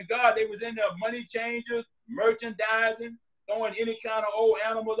worshiping God. They was in there money changers, merchandising, throwing any kind of old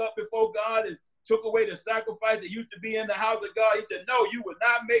animal up before God, and took away the sacrifice that used to be in the house of God. He said, no, you would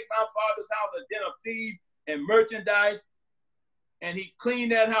not make my Father's house a den of thieves and merchandise. And he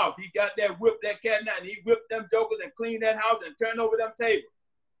cleaned that house. He got that whipped that cat and he whipped them jokers and cleaned that house and turned over them tables.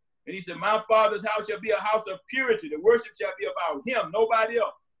 And he said, my Father's house shall be a house of purity. The worship shall be about him, nobody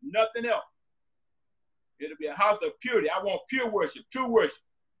else, nothing else. It'll be a house of purity. I want pure worship, true worship.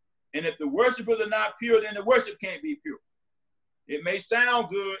 And if the worshipers are not pure, then the worship can't be pure. It may sound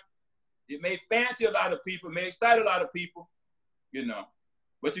good. It may fancy a lot of people, it may excite a lot of people,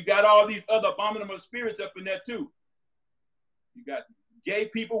 But you got all these other abominable spirits up in there too. You got gay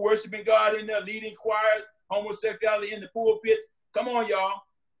people worshiping God in there, leading choirs, homosexuality in the pulpits. Come on, y'all.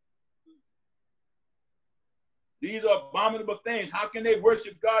 These are abominable things. How can they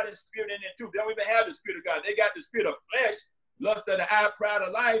worship God in spirit and in truth? They don't even have the spirit of God. They got the spirit of flesh, lust of the eye, pride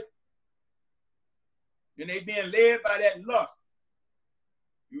of life. And they being led by that lust.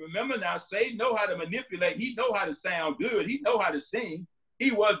 You remember now, Satan know how to manipulate. He know how to sound good. He know how to sing.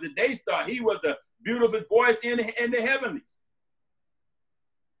 He was the day star. He was the beautiful voice in the heavenlies.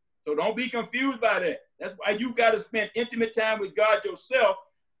 So don't be confused by that. That's why you got to spend intimate time with God yourself,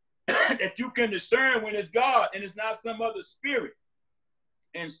 that you can discern when it's God and it's not some other spirit.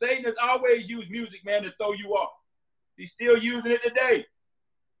 And Satan has always used music, man, to throw you off. He's still using it today.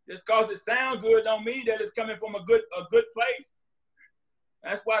 Just because it sounds good don't mean that it's coming from a good place.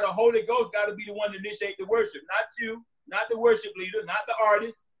 That's why the Holy Ghost got to be the one to initiate the worship. Not you, not the worship leader, not the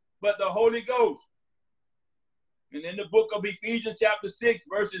artist, but the Holy Ghost. And in the book of Ephesians chapter 6,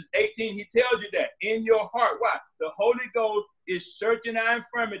 verses 18, he tells you that in your heart. Why? The Holy Ghost is searching our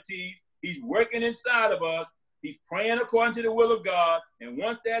infirmities. He's working inside of us. He's praying according to the will of God. And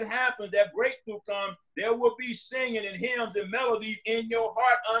once that happens, that breakthrough comes, there will be singing and hymns and melodies in your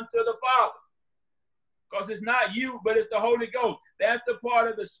heart unto the Father. Because it's not you, but it's the Holy Ghost. That's the part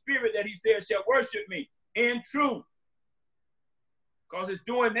of the spirit that he says shall worship me in truth. Because it's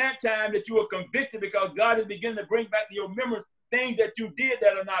during that time that you are convicted, because God is beginning to bring back to your memories things that you did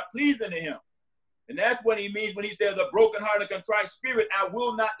that are not pleasing to him. And that's what he means when he says, a broken heart and contrite spirit, I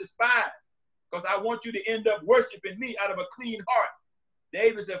will not despise. Because I want you to end up worshiping me out of a clean heart.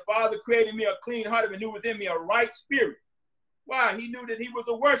 David said, Father, created me a clean heart and renew within me a right spirit. Why? He knew that he was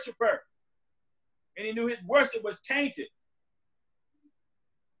a worshiper. And he knew his worship was tainted.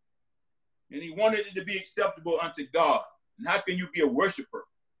 And he wanted it to be acceptable unto God. And how can you be a worshiper,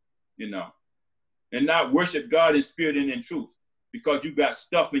 you know, and not worship God in spirit and in truth? Because you got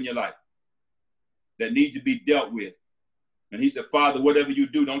stuff in your life that needs to be dealt with. And he said, Father, whatever you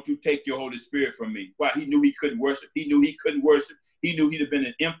do, don't you take your Holy Spirit from me. Why? He knew he couldn't worship. He knew he couldn't worship. He knew he'd have been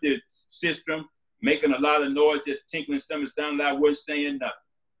an empty system, making a lot of noise, just tinkling something, sounding like I wasn't saying nothing.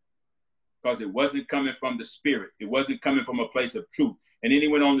 Because it wasn't coming from the Spirit. It wasn't coming from a place of truth. And then he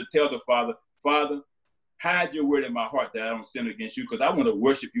went on to tell the Father, Father, hide your word in my heart that I don't sin against you, because I want to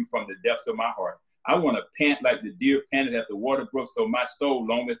worship you from the depths of my heart. I want to pant like the deer panted after water brooks, so my soul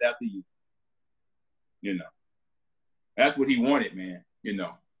longeth after you. You know, that's what he wanted, man, you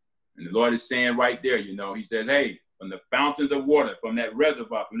know. And the Lord is saying right there, you know, he says, hey, from the fountains of water, from that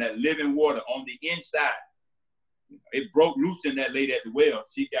reservoir, from that living water on the inside, it broke loose in that lady at the well.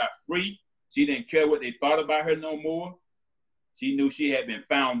 She got free. She didn't care what they thought about her no more. She knew she had been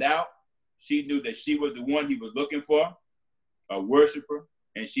found out. She knew that she was the one he was looking for, a worshiper,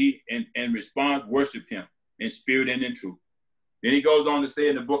 and she, in response, worshiped him in spirit and in truth. Then he goes on to say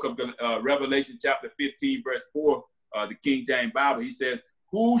in the book of Revelation chapter 15, verse 4, the King James Bible, he says,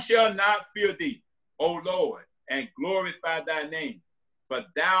 who shall not fear thee, O Lord, and glorify thy name? For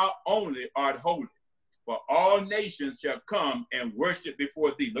thou only art holy. For all nations shall come and worship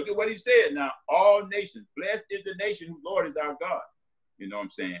before thee. Look at what he said now. All nations. Blessed is the nation whose Lord is our God. You know what I'm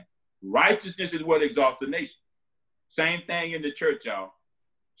saying? Righteousness is what exalts the nation. Same thing in the church, y'all.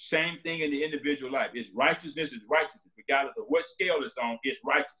 Same thing in the individual life. It's righteousness is righteousness. Regardless of what scale it's on, it's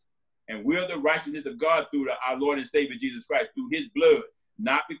righteous. And we're the righteousness of God through our Lord and Savior Jesus Christ, through his blood.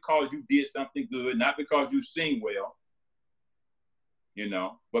 Not because you did something good, not because you sing well, you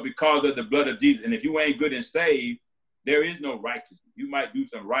know, but because of the blood of Jesus. And if you ain't good and saved, there is no righteousness. You might do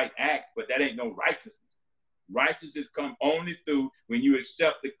some right acts, but that ain't no righteousness. Righteousness come only through when you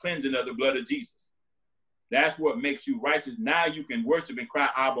accept the cleansing of the blood of Jesus. That's what makes you righteous. Now you can worship and cry,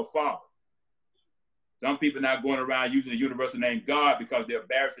 Abba, Father. Some people are not going around using the universal name God because they're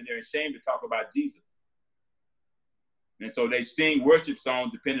embarrassed and they're ashamed to talk about Jesus. And so they sing worship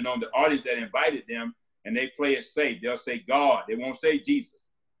songs depending on the audience that invited them, and they play it safe. They'll say God. They won't say Jesus.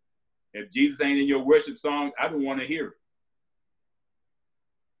 If Jesus ain't in your worship song, I don't want to hear it.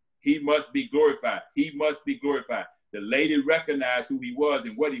 He must be glorified. He must be glorified. The lady recognized who he was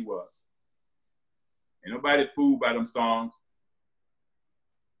and what he was. Ain't nobody fooled by them songs.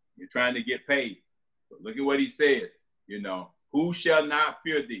 You're trying to get paid. But look at what he said, you know. Who shall not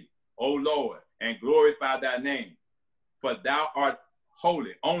fear thee, O Lord, and glorify thy name? For thou art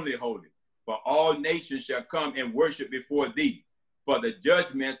holy, only holy. For all nations shall come and worship before thee. For the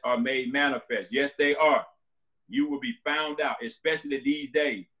judgments are made manifest. Yes, they are. You will be found out, especially these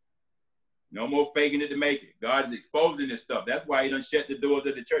days. No more faking it to make it. God is exposing this stuff. That's why he done shut the doors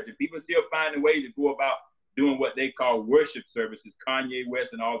of the church. And people still finding ways to go about doing what they call worship services, Kanye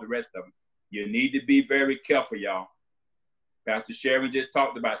West and all the rest of them. You need to be very careful, y'all. Pastor Sharon just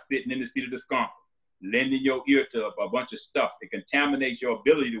talked about sitting in the seat of the scomfort, lending your ear to a bunch of stuff. It contaminates your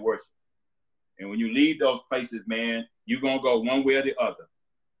ability to worship. And when you leave those places, man, you're going to go one way or the other.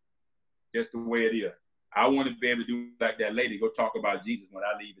 Just the way it is. I want to be able to do like that lady, go talk about Jesus when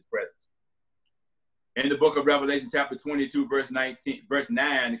I leave his presence. In the book of Revelation, chapter 22, verse 9,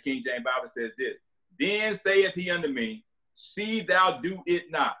 the King James Bible says this, then saith he unto me, see thou do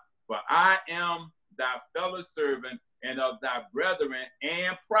it not, for I am thy fellow servant and of thy brethren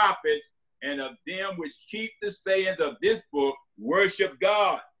and prophets and of them which keep the sayings of this book, worship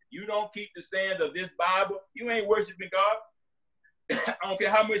God. You don't keep the sayings of this Bible, you ain't worshiping God. I don't care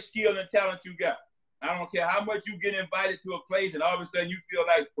how much skill and talent you got. I don't care how much you get invited to a place and all of a sudden you feel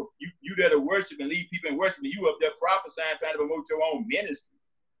like you there to worship and lead people in worship and you up there prophesying, trying to promote your own ministry.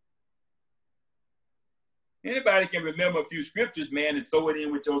 Anybody can remember a few scriptures, man, and throw it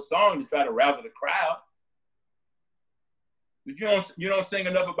in with your song to try to rousel the crowd. But you don't sing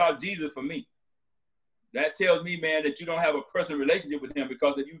enough about Jesus for me. That tells me, man, that you don't have a personal relationship with him,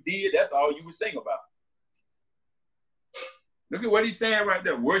 because if you did, that's all you would sing about. Look at what he's saying right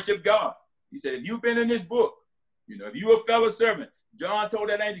there. Worship God. He said, if you've been in this book, you know, if you're a fellow servant, John told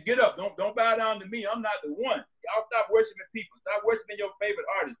that angel, get up. Don't bow down to me. I'm not the one. Y'all stop worshiping people. Stop worshiping your favorite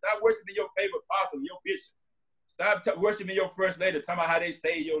artist. Stop worshiping your favorite apostle, your bishop. Stop worshiping your first lady, talking about how they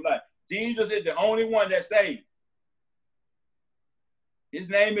save your life. Jesus is the only one that saves. His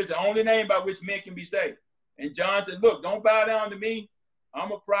name is the only name by which men can be saved. And John said, look, don't bow down to me.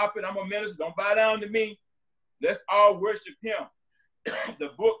 I'm a prophet. I'm a minister. Don't bow down to me. Let's all worship him.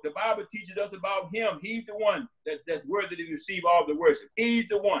 The Bible teaches us about him. He's the one that's worthy to receive all the worship. He's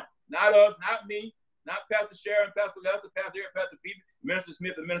the one. Not us, not me, not Pastor Sharon, Pastor Lester, Pastor Eric, Pastor Phoebe, Minister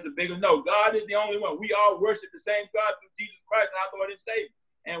Smith, and Minister Bigger. No, God is the only one. We all worship the same God through Jesus Christ, our Lord and Savior.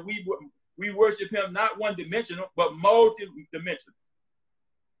 And we worship him not one-dimensional, but multi-dimensional.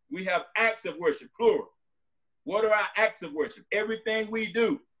 We have acts of worship, plural. What are our acts of worship? Everything we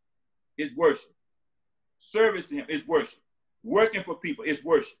do is worship. Service to him is worship. Working for people is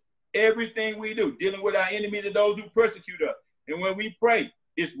worship. Everything we do, dealing with our enemies and those who persecute us. And when we pray,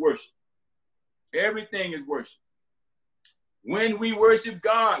 it's worship. Everything is worship. When we worship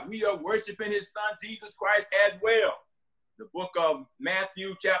God, we are worshiping his son, Jesus Christ, as well. The book of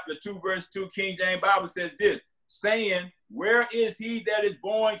Matthew, chapter 2, verse 2, King James Bible says this, saying, where is he that is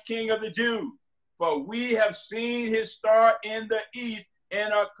born King of the Jews? For we have seen his star in the east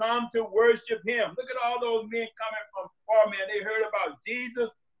and are come to worship him. Look at all those men coming from far, man. They heard about Jesus.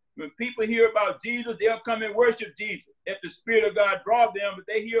 When people hear about Jesus, they'll come and worship Jesus. If the Spirit of God draws them, but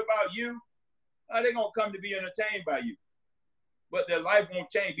they hear about you, they're going to come to be entertained by you. But their life won't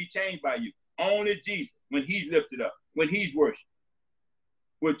be changed by you. Only Jesus, when he's lifted up, when he's worshiped,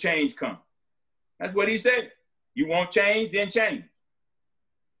 will change come. That's what he said. You want change, then change.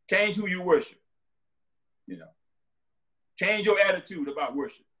 Change who you worship. You know, change your attitude about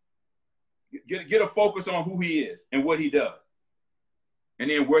worship. Get a focus on who he is and what he does. And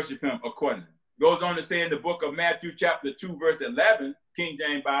then worship him accordingly. Goes on to say in the book of Matthew chapter 2, verse 11, King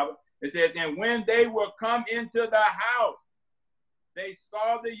James Bible, it says, and when they were come into the house, they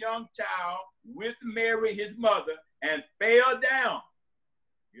saw the young child with Mary, his mother, and fell down.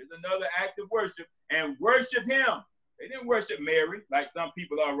 Here's another act of worship, and worship him. They didn't worship Mary like some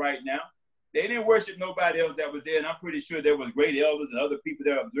people are right now. They didn't worship nobody else that was there, and I'm pretty sure there was great elders and other people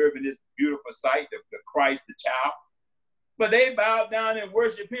that are observing this beautiful sight, the Christ, the child. But they bowed down and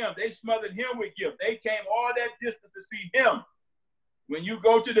worshiped him. They smothered him with gifts. They came all that distance to see him. When you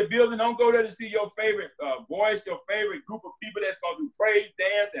go to the building, don't go there to see your favorite voice, your favorite group of people that's going to do praise,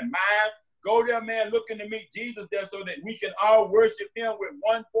 dance, and mime. Go there, man, looking to meet Jesus there so that we can all worship him with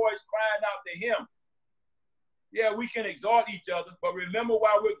one voice crying out to him. Yeah, we can exalt each other, but remember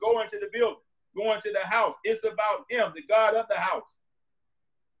why we're going to the building, going to the house. It's about him, the God of the house.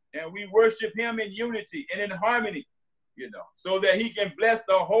 And we worship him in unity and in harmony, you know, so that he can bless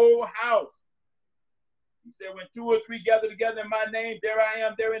the whole house. He said, when 2 or 3 gather together in my name, there I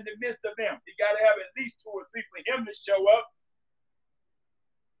am, there in the midst of them. You got to have at least 2 or 3 for him to show up.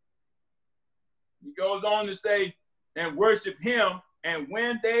 He goes on to say, and worship him. And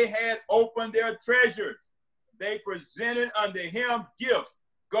when they had opened their treasures, they presented unto him gifts,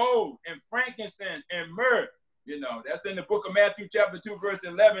 gold and frankincense and myrrh. You know, that's in the book of Matthew chapter 2, verse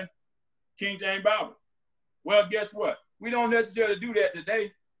 11, King James Bible. Well, guess what? We don't necessarily do that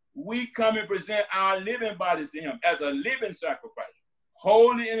today. We come and present our living bodies to him as a living sacrifice,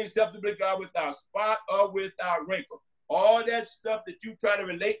 holy and acceptable to God, without spot or without wrinkle. All that stuff that you try to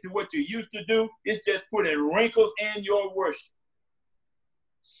relate to what you used to do is just putting wrinkles in your worship.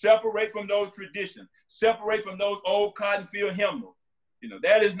 Separate from those traditions. Separate from those old cotton field hymnals. You know,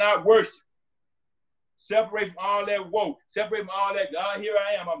 that is not worship. Separate from all that woe. Separate from all that, God, here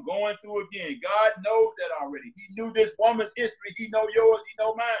I am. I'm going through again. God knows that already. He knew this woman's history. He know yours. He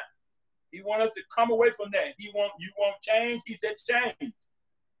know mine. He wants us to come away from that. You want change? He said change.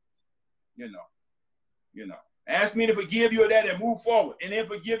 You know. Ask me to forgive you of that and move forward. And then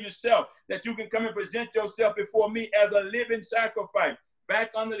forgive yourself, that you can come and present yourself before me as a living sacrifice. Back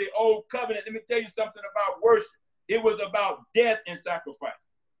under the old covenant, let me tell you something about worship. It was about death and sacrifice.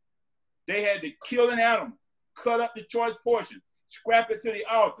 They had to kill an animal, cut up the choice portion, scrap it to the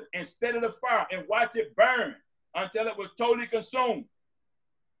altar, and set it afire and watch it burn until it was totally consumed.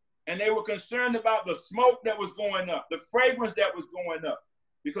 And they were concerned about the smoke that was going up, the fragrance that was going up,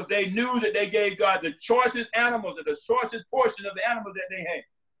 because they knew that they gave God the choicest animals and the choicest portion of the animals that they had.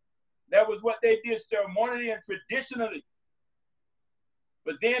 That was what they did ceremonially and traditionally.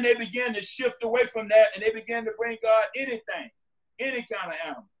 But then they began to shift away from that, and they began to bring God anything, any kind of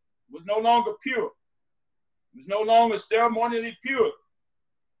animal. It was no longer pure. It was no longer ceremonially pure.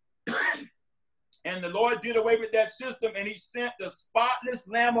 And the Lord did away with that system, and he sent the spotless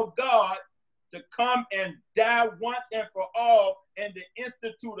Lamb of God to come and die once and for all, and to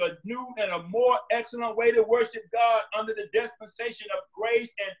institute a new and a more excellent way to worship God under the dispensation of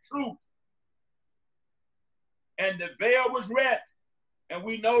grace and truth. and the veil was rent. And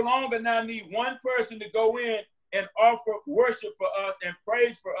we no longer now need one person to go in and offer worship for us and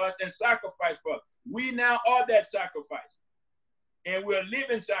praise for us and sacrifice for us. We now are that sacrifice. And we're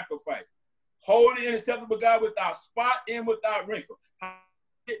living sacrifice. Holy and acceptable God, without spot and without wrinkle. I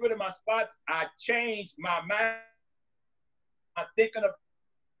get rid of my spots. I changed my mind. I'm thinking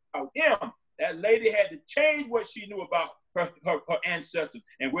about him. That lady had to change what she knew about her ancestors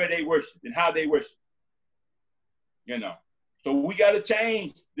and where they worship and how they worship. You know. So we got to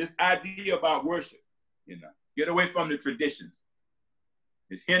change this idea about worship. You know. Get away from the traditions.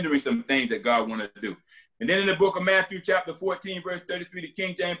 It's hindering some things that God wanted to do. And then in the book of Matthew, chapter 14, verse 33, the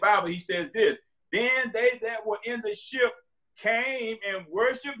King James Bible, he says this: then they that were in the ship came and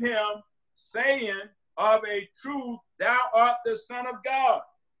worshiped him, saying, of a truth, thou art the Son of God.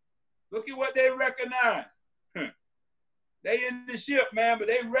 Look at what they recognize. They in the ship, man, but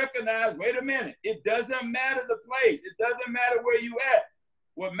they recognize, wait a minute, it doesn't matter the place. It doesn't matter where you at.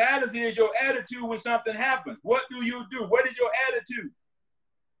 What matters is your attitude when something happens. What do you do? What is your attitude?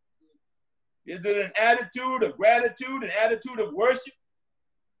 Is it an attitude of gratitude, an attitude of worship?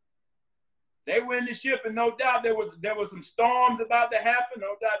 They were in the ship, and no doubt there was some storms about to happen.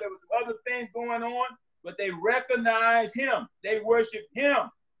 No doubt there was some other things going on, but they recognized him. They worshiped him.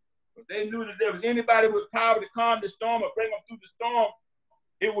 If they knew that there was anybody with power to calm the storm or bring them through the storm,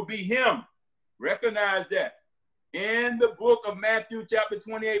 it would be him. Recognize that. In the book of Matthew, chapter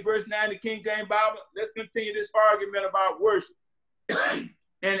 28, verse 9, the King James Bible, let's continue this argument about worship.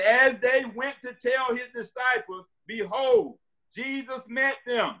 And as they went to tell his disciples, behold, Jesus met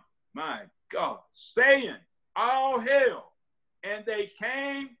them, my God, saying, all hail. And they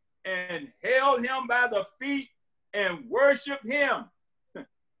came and held him by the feet and worshiped him.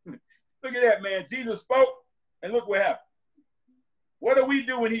 Look at that, man. Jesus spoke, and look what happened. What do we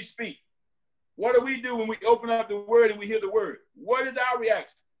do when he speaks? What do we do when we open up the word and we hear the word? What is our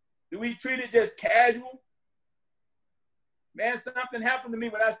reaction? Do we treat it just casual? Man, something happened to me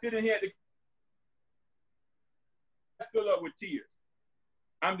when I sit in here at the fill up with tears.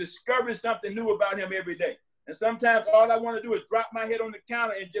 I'm discovering something new about him every day. And sometimes all I want to do is drop my head on the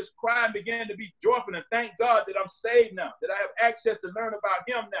counter and just cry and begin to be joyful and thank God that I'm saved now, that I have access to learn about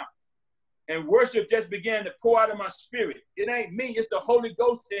him now. And worship just began to pour out of my spirit. It ain't me, it's the Holy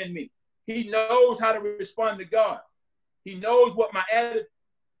Ghost in me. He knows how to respond to God. He knows what my attitude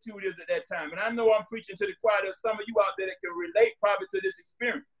is at that time. And I know I'm preaching to the choir. There's some of you out there that can relate probably to this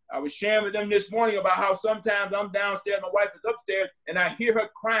experience. I was sharing with them this morning about how sometimes I'm downstairs, my wife is upstairs, and I hear her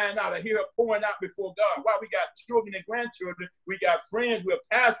crying out. I hear her pouring out before God. Wow, we got children and grandchildren. We got friends. We're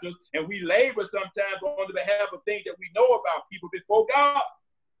pastors, and we labor sometimes on the behalf of things that we know about people before God.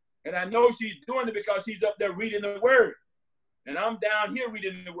 And I know she's doing it because she's up there reading the word. And I'm down here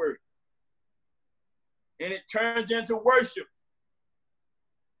reading the word. And it turns into worship.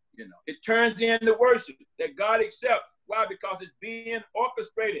 You know, it turns into worship that God accepts. Why? Because it's being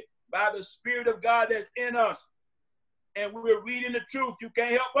orchestrated by the Spirit of God that's in us. And we're reading the truth. You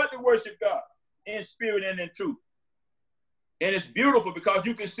can't help but to worship God in spirit and in truth. And it's beautiful because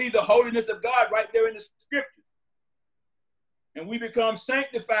you can see the holiness of God right there in the scripture. And we become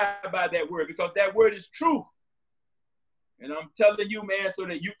sanctified by that word because that word is truth. And I'm telling you, man, so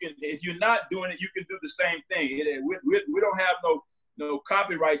that you can, if you're not doing it, you can do the same thing. We don't have no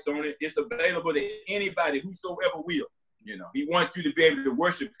copyrights on it. It's available to anybody, whosoever will. You know, he wants you to be able to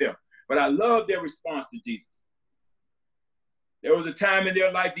worship him. But I love their response to Jesus. There was a time in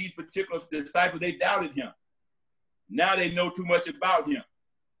their life, these particular disciples, they doubted him. Now they know too much about him.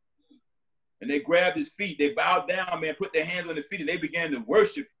 And they grabbed his feet. They bowed down, man, put their hands on the feet, and they began to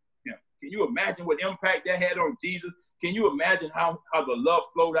worship him. Can you imagine what impact that had on Jesus? Can you imagine how the love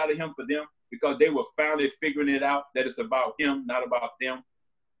flowed out of him for them? Because they were finally figuring it out, that it's about him, not about them.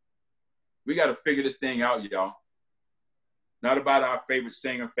 We got to figure this thing out, y'all. Not about our favorite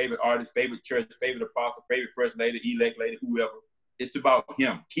singer, favorite artist, favorite church, favorite apostle, favorite first lady, elect lady, whoever. It's about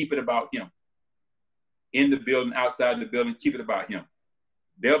him. Keep it about him. In the building, outside the building, keep it about him.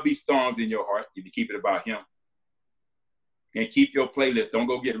 There'll be storms in your heart if you keep it about him. And keep your playlist. Don't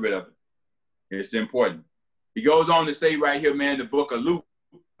go get rid of it. It's important. He goes on to say right here, man, the book of Luke,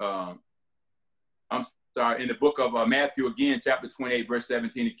 in the book of Matthew again, chapter 28, verse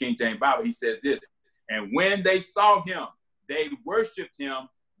 17, the King James Bible, he says this: and when they saw him, they worshiped him,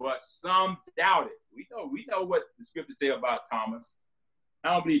 but some doubted. We know what the scriptures say about Thomas.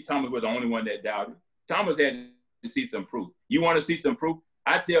 I don't believe Thomas was the only one that doubted. Thomas had to see some proof. You want to see some proof?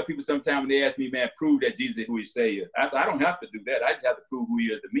 I tell people sometimes when they ask me, man, prove that Jesus is who he say he is. I say, I don't have to do that. I just have to prove who he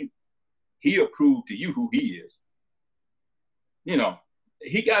is to me. He'll prove to you who he is. You know,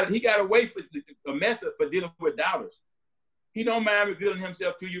 he got a way for a method for dealing with doubters. He don't mind revealing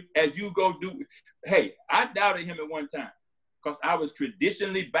himself to you as you go do. Hey, I doubted him at one time because I was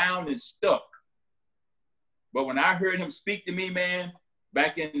traditionally bound and stuck. But when I heard him speak to me, man,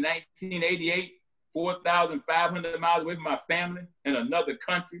 back in 1988, 4,500 miles away from my family in another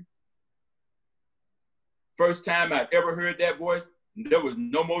country, first time I'd ever heard that voice, there was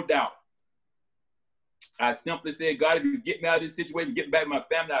no more doubt. I simply said, God, if you get me out of this situation, get back to my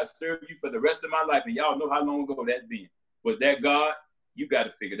family, I'll serve you for the rest of my life. And y'all know how long ago that's been. Was that God? You got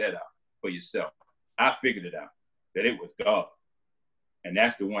to figure that out for yourself. I figured it out, that it was God. And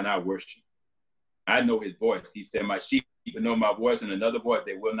that's the one I worship. I know his voice. He said, my sheep know my voice, and another voice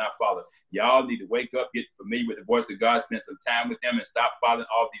they will not follow. Y'all need to wake up, get familiar with the voice of God, spend some time with him, and stop following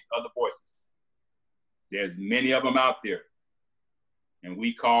all these other voices. There's many of them out there, and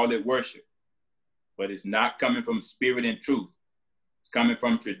we call it worship. But it's not coming from spirit and truth. It's coming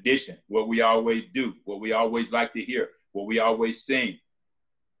from tradition, what we always do, what we always like to hear, what we always sing.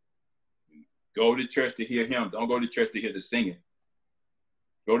 Go to church to hear him. Don't go to church to hear the singing.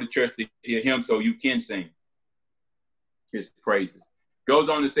 Go to church to hear him so you can sing his praises. Goes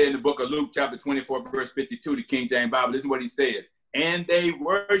on to say in the book of Luke, chapter 24, verse 52, the King James Bible, listen to what he says. And they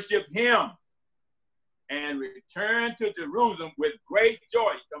worship him and return to Jerusalem with great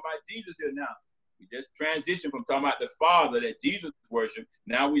joy. He's talking about Jesus here now. We just transitioned from talking about the Father that Jesus worshiped.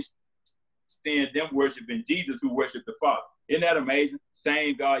 Now we seeing them worshiping Jesus who worship the Father. Isn't that amazing?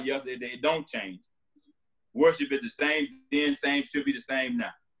 Same God yesterday, they don't change. Worship is the same then, same, should be the same now.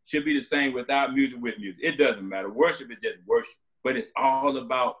 Should be the same without music, with music. It doesn't matter. Worship is just worship. But it's all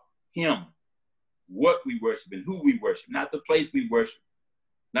about him, what we worship and who we worship, not the place we worship,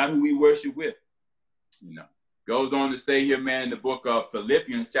 not who we worship with. You know. Goes on to say here, man, in the book of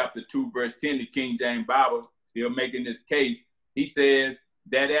Philippians, chapter 2, verse 10, the King James Bible, still making this case. He says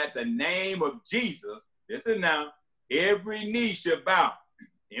that at the name of Jesus, listen now, every knee shall bow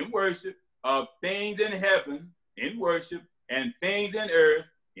in worship of things in heaven, in worship, and things in earth,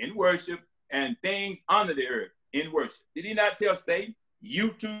 in worship, and things under the earth, in worship. Did he not tell Satan,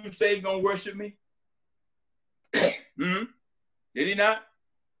 you too, Satan, gonna worship me? Did he not?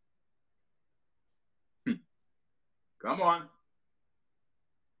 Come on.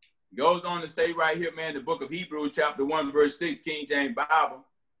 Goes on to say right here, man, the book of Hebrews, chapter 1, verse 6, King James Bible.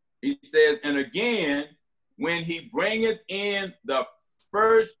 He says, and again, when he bringeth in the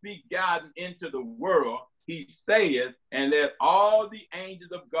first begotten into the world, he saith, and let all the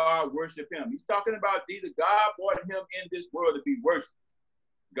angels of God worship him. He's talking about Jesus. God brought him in this world to be worshiped.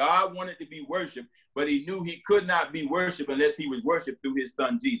 God wanted to be worshiped, but he knew he could not be worshiped unless he was worshiped through his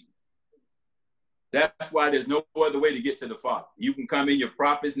son, Jesus. That's why there's no other way to get to the Father. You can come in your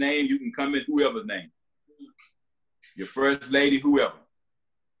prophet's name. You can come in whoever's name. Your first lady, whoever.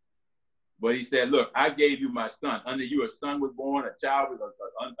 But he said, look, I gave you my son. Under you a son was born,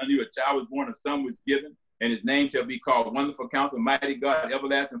 under you a child was born, a son was given, and his name shall be called Wonderful Counselor, Mighty God,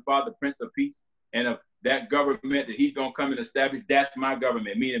 Everlasting Father, Prince of Peace. And of that government that he's going to come and establish, that's my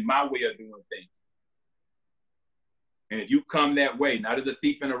government, meaning my way of doing things. And if you come that way, not as a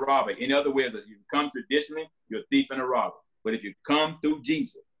thief and a robber, any other way, if you come traditionally, you're a thief and a robber. But if you come through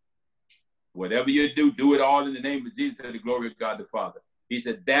Jesus, whatever you do, do it all in the name of Jesus to the glory of God the Father. He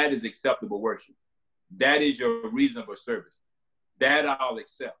said, that is acceptable worship. That is your reasonable service. That I'll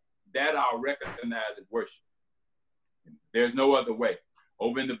accept. That I'll recognize as worship. There's no other way.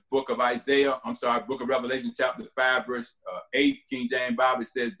 Over in the book of book of Revelation, chapter 5, verse 8, King James Bible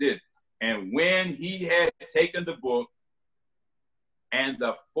says this, and when he had taken the book, and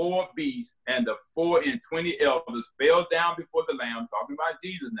the 4 beasts and the 24 elders fell down before the Lamb, talking about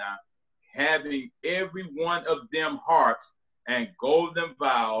Jesus now, having every one of them harps and golden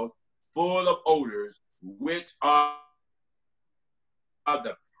vials full of odors, which are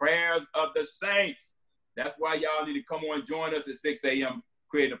the prayers of the saints. That's why y'all need to come on and join us at 6 a.m.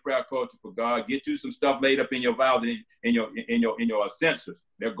 creating a prayer culture for God. Get you some stuff laid up in your vials and in your sensors.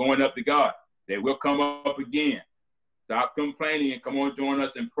 They're going up to God. They will come up again. Stop complaining and come on, join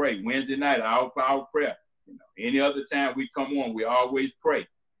us and pray. Wednesday night, our power prayer. You know, any other time we come on, we always pray.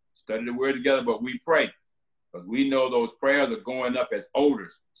 Study the word together, but we pray because we know those prayers are going up as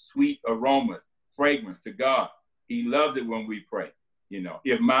odors, sweet aromas, fragrance to God. He loves it when we pray. You know,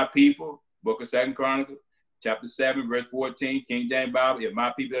 if my people, book of 2 Chronicles, chapter 7, verse 14, King James Bible, if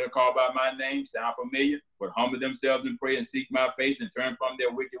my people that are called by my name sound familiar, would humble themselves and pray and seek my face and turn from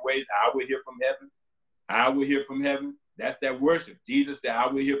their wicked ways, I will hear from heaven. I will hear from heaven. That's that worship. Jesus said, I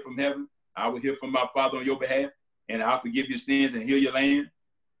will hear from heaven. I will hear from my Father on your behalf, and I'll forgive your sins and heal your land.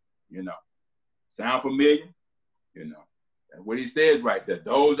 You know, sound familiar? You know, That's what he says right there.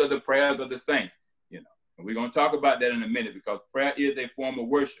 Those are the prayers of the saints. You know, and we're going to talk about that in a minute, because prayer is a form of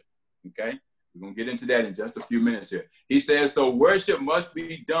worship. Okay, we're going to get into that in just a few minutes here. He says, so worship must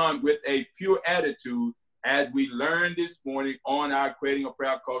be done with a pure attitude, as we learned this morning on our Creating a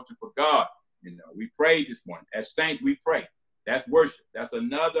Prayer Culture for God. You know, we prayed this morning. As saints, we pray. That's worship. That's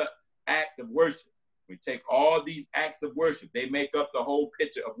another act of worship. We take all these acts of worship. They make up the whole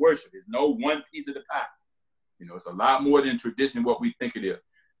picture of worship. There's no one piece of the pie. You know, it's a lot more than tradition, what we think it is.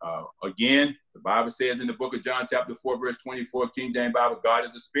 Again, the Bible says in the book of John, chapter 4, verse 24, King James Bible, God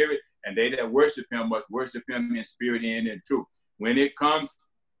is a spirit, and they that worship him must worship him in spirit and in truth. When it comes,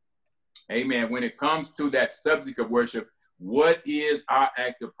 amen, when it comes to that subject of worship, what is our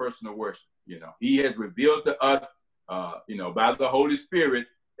act of personal worship? You know, he has revealed to us, you know, by the Holy Spirit,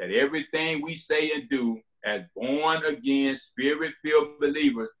 that everything we say and do as born again, spirit-filled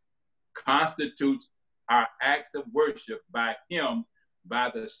believers constitutes our acts of worship by him,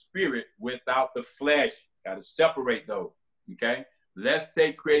 by the Spirit, without the flesh. Got to separate those. Okay, let's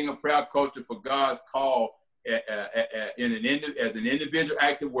take Creating a Prayer Culture for God's call as an individual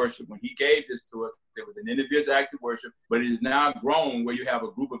act of worship. When he gave this to us, it was an individual act of worship, but it is now grown where you have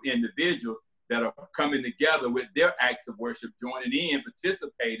a group of individuals that are coming together with their acts of worship, joining in,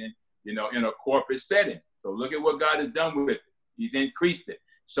 participating, you know, in a corporate setting. So look at what God has done with it. He's increased it.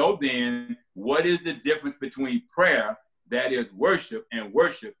 So then, what is the difference between prayer, that is worship, and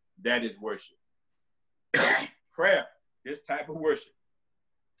worship, that is worship? Prayer, this type of worship,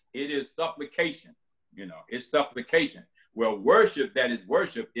 it is supplication. You know, it's supplication. Well, worship, that is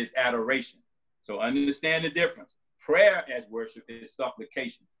worship, is adoration. So understand the difference. Prayer as worship is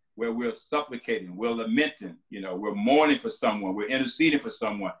supplication, where we're supplicating, we're lamenting, you know, we're mourning for someone, we're interceding for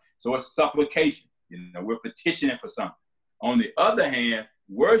someone. So it's supplication, you know, we're petitioning for something. On the other hand,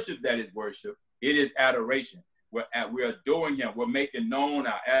 worship, that is worship, it is adoration. We're adoring him. We're making known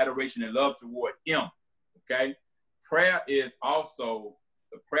our adoration and love toward him. Okay? Prayer is also,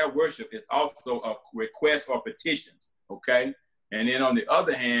 the prayer worship is also a request or petitions. Okay? And then on the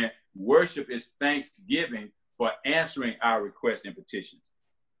other hand, worship is thanksgiving for answering our requests and petitions.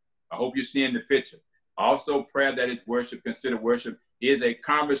 I hope you're seeing the picture. Also, prayer, that is worship, considered worship, is a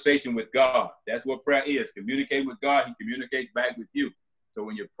conversation with God. That's what prayer is. Communicate with God. He communicates back with you. So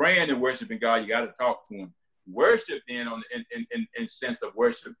when you're praying and worshiping God, you got to talk to him. Worship, then, in sense of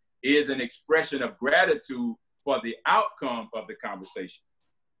worship, is an expression of gratitude for the outcome of the conversation.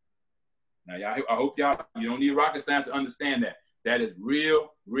 Now, I hope you don't need rocket science to understand that. That is real,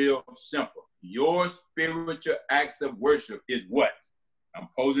 real simple. Your spiritual acts of worship is what? I'm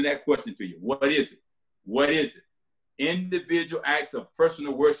posing that question to you. What is it? What is it? Individual acts of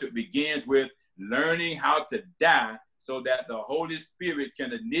personal worship begins with learning how to die so that the Holy Spirit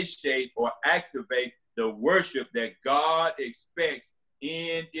can initiate or activate the worship that God expects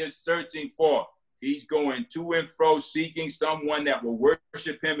and is searching for. He's going to and fro, seeking someone that will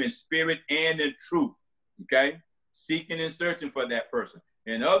worship him in spirit and in truth. Okay? Seeking and searching for that person.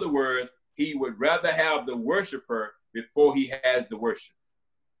 In other words, he would rather have the worshiper before he has the worship.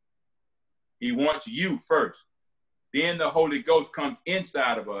 He wants you first. Then the Holy Ghost comes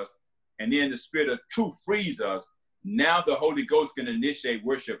inside of us, and then the Spirit of truth frees us. Now the Holy Ghost can initiate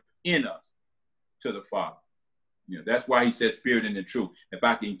worship in us to the Father. You know, that's why he says spirit and the truth. If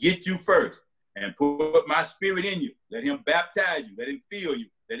I can get you first and put my spirit in you, let him baptize you, let him fill you,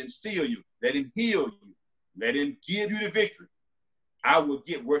 let him seal you, let him heal you, let him give you the victory, I will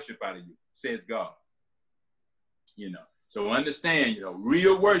get worship out of you, says God. You know, so understand, you know,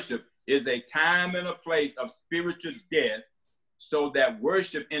 real worship is a time and a place of spiritual death so that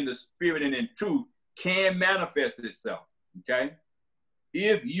worship in the spirit and in truth can manifest itself, okay?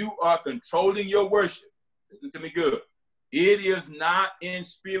 If you are controlling your worship, listen to me good, it is not in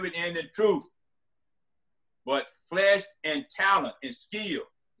spirit and in truth, but flesh and talent and skill,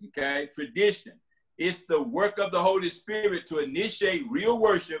 okay? Tradition. It's the work of the Holy Spirit to initiate real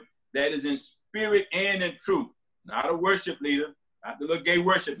worship that is in spirit and in truth. Not a worship leader, not the little gay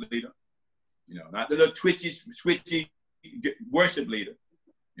worship leader, you know, not the little twitchy, switchy worship leader,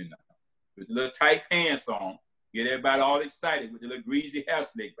 you know, with the little tight pants on, get everybody all excited with the little greasy hair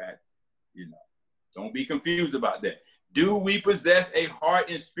slick back, you know. Don't be confused about that. Do we possess a heart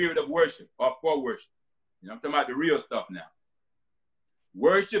and spirit of worship or for worship? You know, I'm talking about the real stuff now.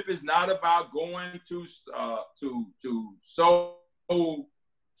 Worship is not about going to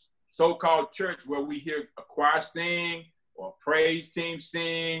so-called church where we hear a choir sing or praise team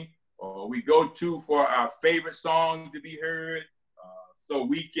sing, or we go to for our favorite song to be heard so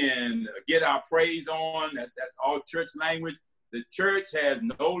we can get our praise on. That's all church language. The church has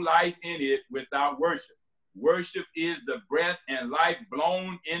no life in it without worship. Worship is the breath and life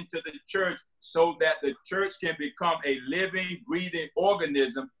blown into the church so that the church can become a living, breathing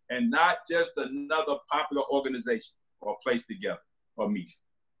organism and not just another popular organization or place together or meet.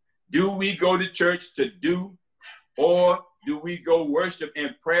 Do we go to church to do, or do we go worship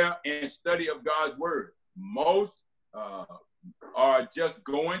in prayer and study of God's word? Most are just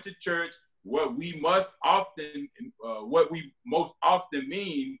going to church. What we most often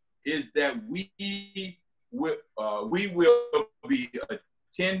mean is that we will be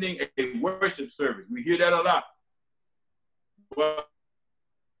attending a worship service. We hear that a lot. But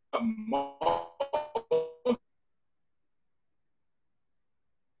most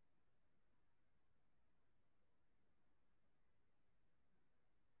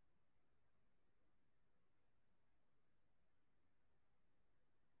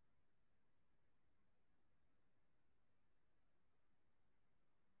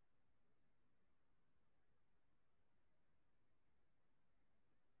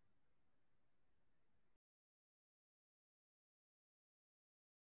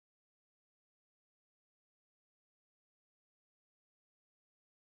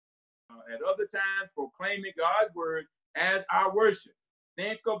at other times proclaiming God's word as our worship.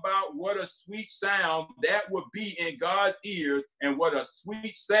 Think about what a sweet sound that would be in God's ears and what a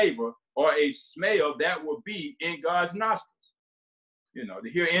sweet savor or a smell that would be in God's nostrils. You know, to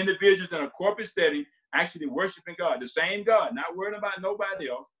hear individuals in a corporate setting actually worshiping God, the same God, not worrying about nobody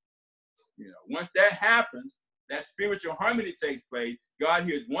else. You know, once that happens, that spiritual harmony takes place. God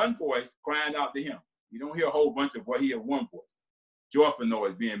hears one voice crying out to him. You don't hear a whole bunch of what he hears one voice. Joyful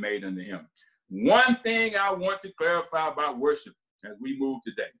noise being made unto him. One thing I want to clarify about worship as we move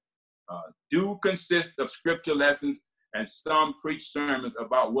today, do consist of scripture lessons and some preach sermons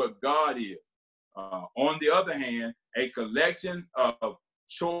about what God is. On the other hand, a collection of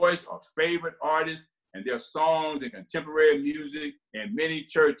choice or favorite artists and their songs and contemporary music in many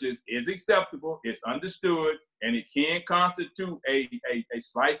churches is acceptable, it's understood, and it can constitute a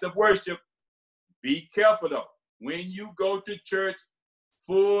slice of worship. Be careful though. When you go to church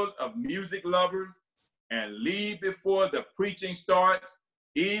full of music lovers and leave before the preaching starts,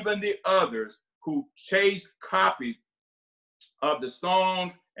 even the others who chase copies of the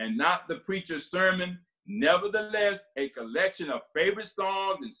songs and not the preacher's sermon, nevertheless, a collection of favorite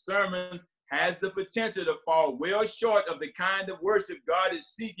songs and sermons has the potential to fall well short of the kind of worship God is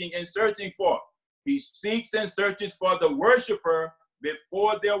seeking and searching for. He seeks and searches for the worshiper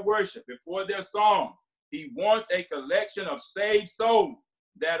before their worship, before their song. He wants a collection of saved souls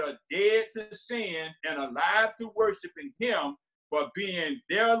that are dead to sin and alive to worshiping him for being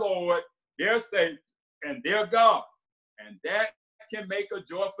their Lord, their Savior, and their God. And that can make a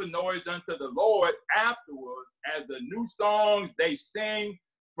joyful noise unto the Lord afterwards as the new songs they sing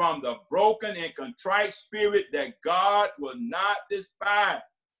from the broken and contrite spirit that God will not despise.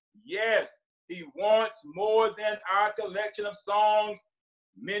 Yes, he wants more than our collection of songs.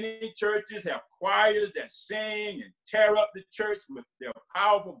 Many churches have choirs that sing and tear up the church with their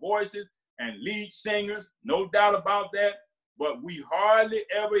powerful voices and lead singers, no doubt about that. But we hardly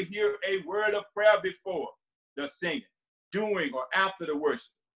ever hear a word of prayer before the singing, during, or after the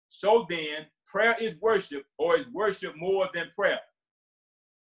worship. So then, prayer is worship, or is worship more than prayer?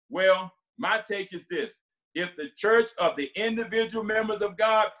 Well, my take is this. If the church of the individual members of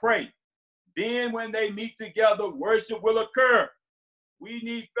God pray, then when they meet together, worship will occur. We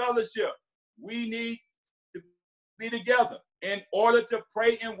need fellowship. We need to be together in order to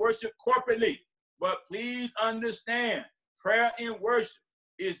pray and worship corporately. But please understand, prayer and worship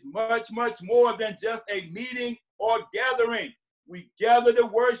is much, much more than just a meeting or gathering. We gather to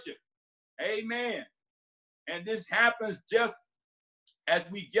worship. Amen. And this happens just as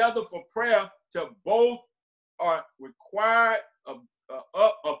we gather for prayer, to both are required of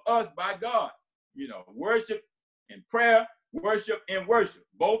us by God. You know, worship and prayer, worship and worship.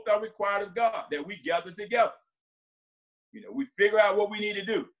 Both are required of God, that we gather together. You know, we figure out what we need to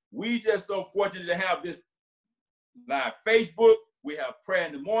do. We just so fortunate to have this live Facebook. We have prayer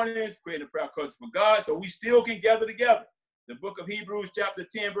in the mornings, creating a prayer culture for God, so we still can gather together. The book of Hebrews chapter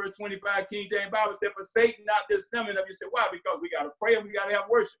 10, verse 25, King James Bible said, forsake not the assembling of you. Say, why? Because we got to pray and we got to have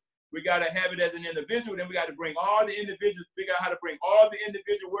worship. We got to have it as an individual. Then we got to bring all the individuals, figure out how to bring all the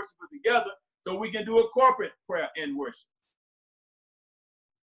individual worshipers together so we can do a corporate prayer and worship.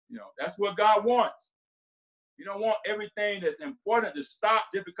 You know, that's what God wants. You don't want everything that's important to stop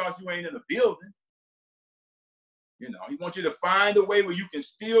just because you ain't in the building. You know, he wants you to find a way where you can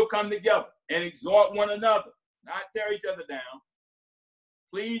still come together and exhort one another, not tear each other down.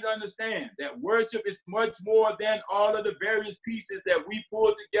 Please understand that worship is much more than all of the various pieces that we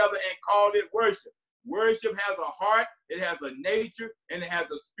pull together and call it worship. Worship has a heart, it has a nature, and it has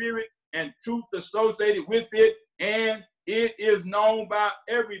a spirit and truth associated with it, and it is known by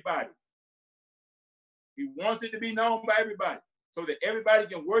everybody. He wants it to be known by everybody so that everybody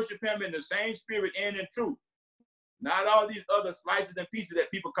can worship him in the same spirit and in truth. Not all these other slices and pieces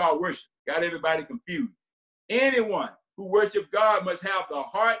that people call worship. Got everybody confused. Anyone who worships God must have the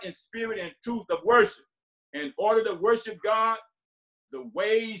heart and spirit and truth of worship. In order to worship God, the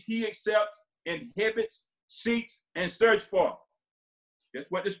ways he accepts, inhibits, seeks, and searches for. That's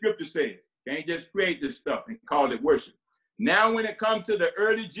what the scripture says. You can't just create this stuff and call it worship. Now, when it comes to the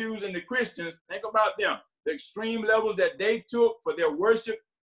early Jews and the Christians, think about them. The extreme levels that they took for their worship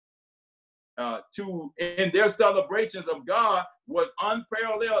in their celebrations of God was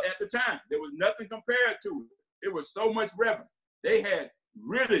unparalleled at the time. There was nothing compared to it. It was so much reverence. They had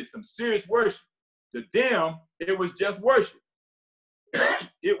really some serious worship. To them, it was just worship.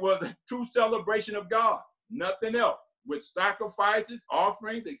 It was a true celebration of God, nothing else, with sacrifices,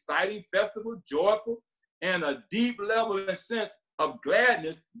 offerings, exciting festival, joyful, and a deep level and sense of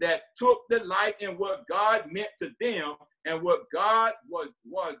gladness that took delight in what God meant to them and what God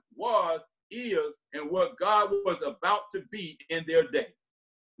is, and what God was about to be in their day.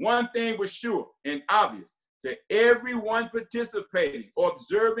 One thing was sure and obvious to everyone participating or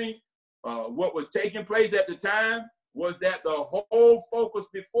observing what was taking place at the time was that the whole focus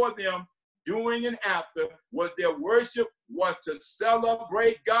before them, during and after, was their worship was to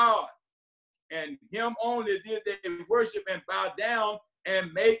celebrate God. And him only did they worship and bow down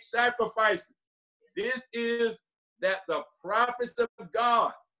and make sacrifices. This is that the prophets of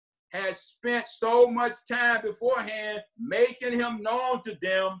God had spent so much time beforehand making him known to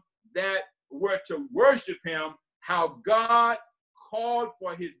them that were to worship him, how God called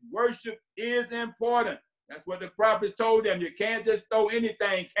for his worship is important. That's what the prophets told them. You can't just throw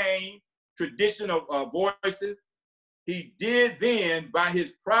anything, Cain, traditional voices. He did then by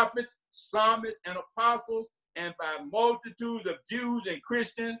his prophets, psalmists, and apostles, and by multitudes of Jews and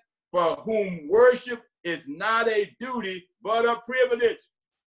Christians for whom worship is not a duty, but a privilege.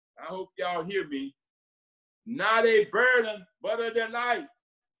 I hope y'all hear me. Not a burden, but a delight.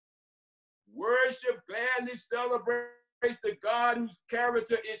 Worship gladly celebrates the God whose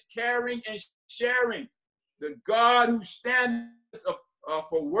character is caring and sharing. The God whose standards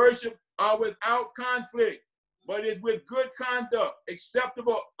for worship are without conflict, but is with good conduct,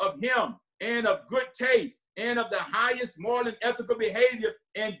 acceptable of him, and of good taste, and of the highest moral and ethical behavior,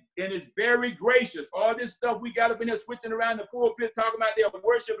 and is very gracious. All this stuff we got up in here switching around the pulpit, talking about their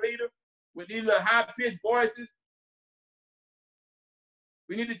worship leader with these little high-pitched voices.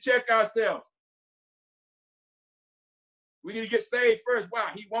 We need to check ourselves. We need to get saved first. Why?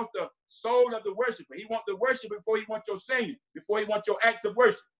 He wants the soul of the worshiper. He wants the worship before he wants your singing, before he wants your acts of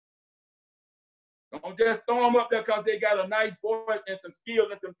worship. Don't just throw them up there because they got a nice voice and some skills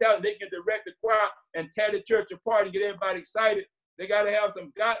and some talent. They can direct the choir and tear the church apart and get everybody excited. They got to have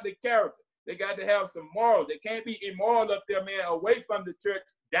some godly character. They got to have some morals. They can't be immoral up there, man, away from the church,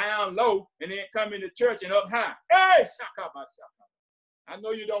 down low, and then come into church and up high. Hey, shaka. I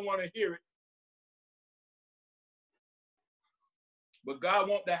know you don't want to hear it. But God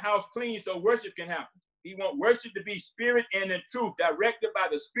wants the house clean so worship can happen. He wants worship to be spirit and in truth, directed by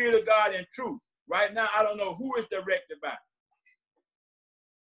the Spirit of God in truth. Right now, I don't know who it's directed by.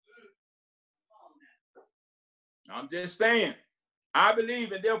 I'm just saying. I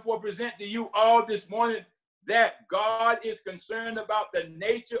believe and therefore present to you all this morning that God is concerned about the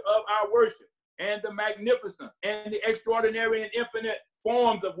nature of our worship and the magnificence and the extraordinary and infinite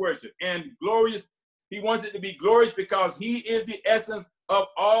forms of worship and glorious. He wants it to be glorious because he is the essence of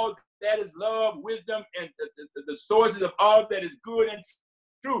all that is love, wisdom, and the sources of all that is good and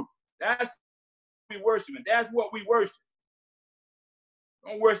true. That's what we worship, and that's what we worship.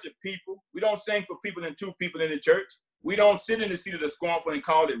 We don't worship people. We don't sing for people and two people in the church. We don't sit in the seat of the scornful and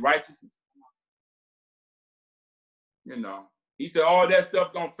call it righteousness. You know, he said all that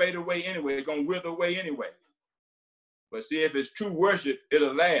stuff gonna fade away anyway. It's gonna wither away anyway. But see, if it's true worship,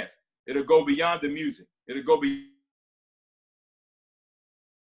 it'll last. It'll go beyond the music. It'll go beyond.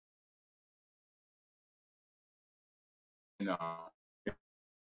 You know.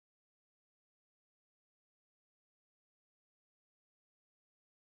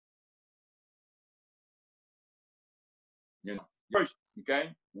 Worship,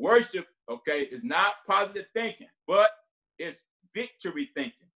 okay? Worship, okay, is not positive thinking, but it's victory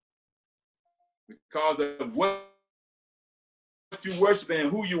thinking. Because of what you worshiping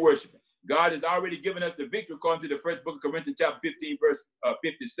and who you worshiping. God has already given us the victory according to the first book of Corinthians chapter 15, verse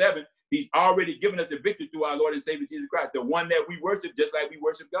 57. He's already given us the victory through our Lord and Savior Jesus Christ, the one that we worship just like we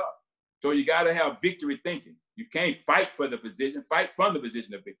worship God. So you got to have victory thinking. You can't fight for the position, fight from the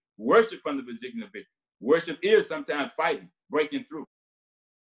position of victory. Worship from the position of victory. Worship is sometimes fighting, breaking through.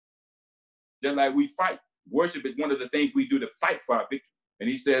 Just like we fight. Worship is one of the things we do to fight for our victory. And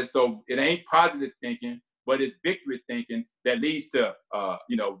he says, so it ain't positive thinking, but it's victory thinking that leads to,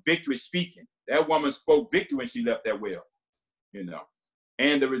 victory speaking. That woman spoke victory when she left that well,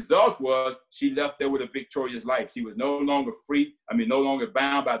 And the result was she left there with a victorious life. She was no longer free. No longer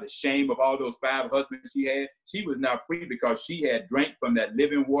bound by the shame of all those 5 husbands she had. She was now free because she had drank from that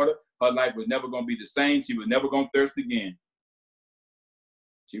living water. Her life was never going to be the same. She was never going to thirst again.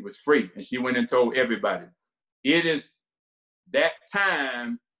 She was free, and she went and told everybody. It is that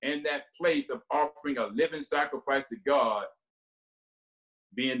time and that place of offering a living sacrifice to God,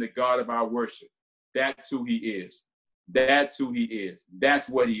 being the God of our worship. That's who he is. That's who he is. That's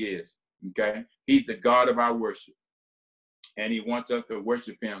what he is, okay? He's the God of our worship, and he wants us to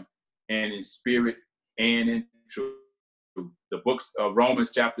worship him and in spirit and in truth. The books of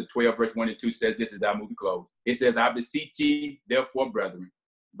Romans chapter 12, verse 1 and 2 says this as I move to close. It says, I beseech ye, therefore, brethren,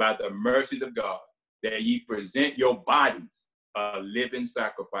 by the mercies of God, that ye present your bodies a living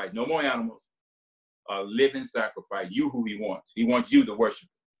sacrifice. No more animals. A living sacrifice. You who he wants. He wants you to worship.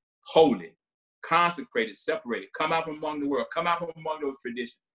 Holy, consecrated, separated. Come out from among the world. Come out from among those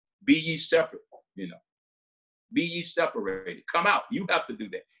traditions. Be ye separate, Be ye separated. Come out. You have to do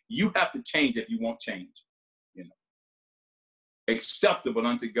that. You have to change if you want change, Acceptable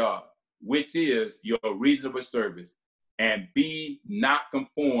unto God, which is your reasonable service. And be not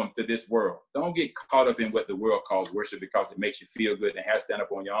conformed to this world. Don't get caught up in what the world calls worship because it makes you feel good and have stand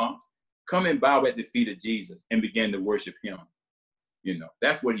up on your arms. Come and bow at the feet of Jesus and begin to worship him.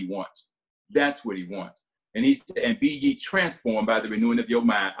 That's what he wants. That's what he wants. And he said, and be ye transformed by the renewing of your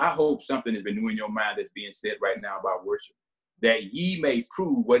mind. I hope something is renewing your mind that's being said right now about worship, that ye may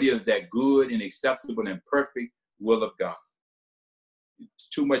prove what is that good and acceptable and perfect will of God. It's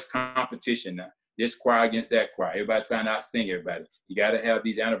too much competition now. This choir against that choir. Everybody trying to out-sing everybody. You got to have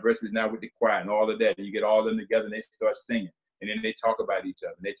these anniversaries now with the choir and all of that. And you get all of them together and they start singing. And then they talk about each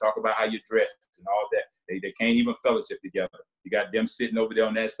other. And they talk about how you're dressed and all that. They can't even fellowship together. You got them sitting over there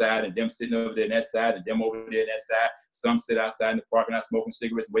on that side and them sitting over there on that side and them over there on that side. Some sit outside in the parking lot smoking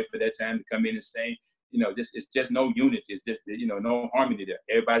cigarettes, wait for their time to come in and sing. It's just no unity. It's just, no harmony there.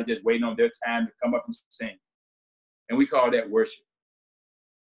 Everybody just waiting on their time to come up and sing. And we call that worship.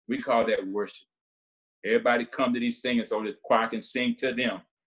 We call that worship. Everybody come to these singers so the choir can sing to them,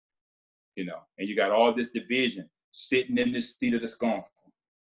 and you got all this division sitting in the seat of the scornful,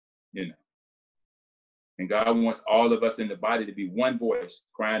 And God wants all of us in the body to be one voice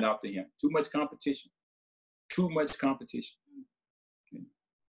crying out to him. Too much competition. Too much competition.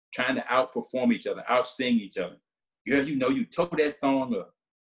 Trying to outperform each other, out-sing each other. Girl, you tore that song up.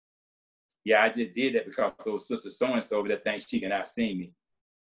 Yeah, I just did that because those sister so-and-so over there thinks she can out-sing me.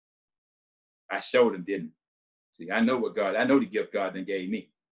 I showed him, didn't I? See, I know the gift God then gave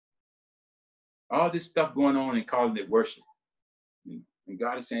me. All this stuff going on and calling it worship. And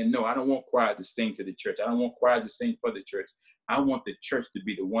God is saying, no, I don't want choirs to sing to the church. I don't want choirs to sing for the church. I want the church to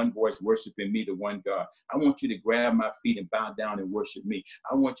be the one voice worshiping me, the one God. I want you to grab my feet and bow down and worship me.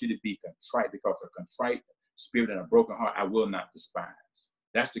 I want you to be contrite because a contrite spirit and a broken heart I will not despise.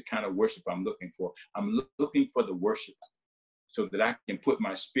 That's the kind of worship I'm looking for. I'm looking for the worship so that I can put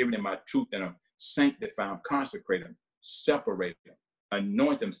my spirit and my truth in them, sanctify them, consecrate them, separate them,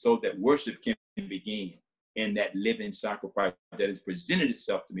 anoint them so that worship can begin in that living sacrifice that has presented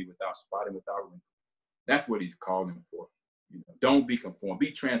itself to me without spot and without wrinkle. That's what he's calling for. Don't be conformed.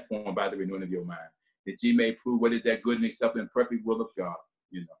 Be transformed by the renewing of your mind, that ye may prove what is that good and acceptable and perfect will of God.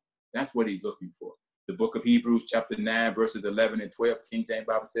 That's what he's looking for. The book of Hebrews chapter 9, verses 11 and 12, King James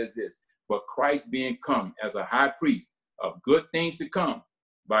Bible says this, but Christ being come as a high priest of good things to come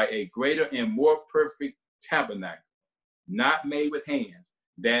by a greater and more perfect tabernacle, not made with hands,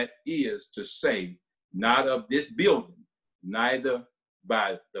 that is to say, not of this building, neither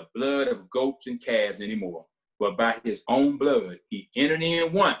by the blood of goats and calves anymore, but by his own blood, he entered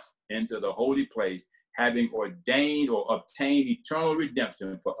in once into the holy place, having ordained or obtained eternal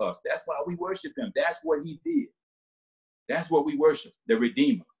redemption for us. That's why we worship him. That's what he did. That's what we worship, the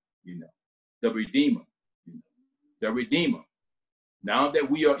Redeemer, the Redeemer, the Redeemer. Now that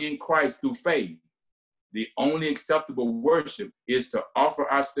we are in Christ through faith, the only acceptable worship is to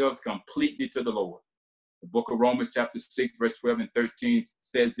offer ourselves completely to the Lord. The book of Romans chapter 6, verse 12 and 13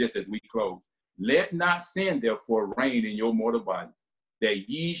 says this as we close. Let not sin, therefore, reign in your mortal bodies, that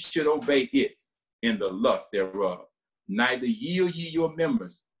ye should obey it in the lust thereof. Neither yield ye your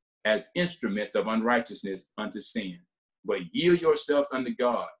members as instruments of unrighteousness unto sin, but yield yourselves unto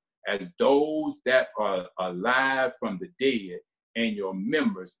God as those that are alive from the dead, and your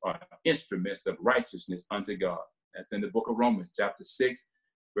members are instruments of righteousness unto God. That's in the book of Romans, chapter 6,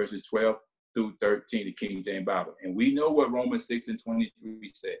 verses 12 through 13, the King James Bible. And we know what Romans 6 and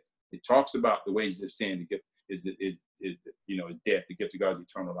 23 says. It talks about the wages of sin. The gift is death. The gift of God is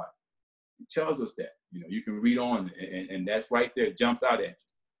eternal life. It tells us that. You can read on, and that's right there. It jumps out at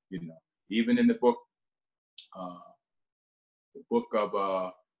you. Even in the book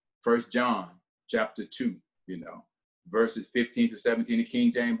of 1 John, chapter 2, verses 15 to 17, the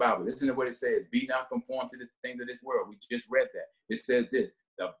King James Bible. Listen to what it says. Be not conformed to the things of this world. We just read that. It says this.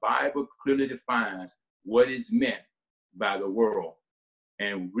 The Bible clearly defines what is meant by the world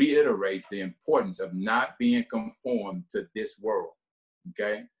and reiterates the importance of not being conformed to this world.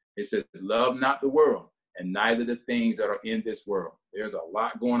 Okay? It says, love not the world and neither the things that are in this world. There's a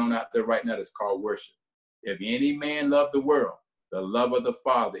lot going on out there right now that's called worship. If any man love the world, the love of the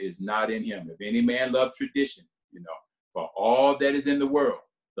Father is not in him. If any man love tradition, for all that is in the world,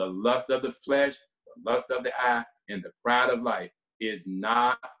 the lust of the flesh, the lust of the eye, and the pride of life is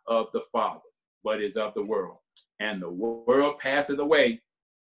not of the Father, but is of the world. And the world passeth away,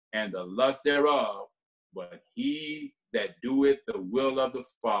 and the lust thereof, but he that doeth the will of the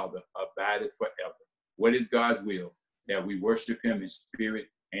Father abideth forever. What is God's will? That we worship him in spirit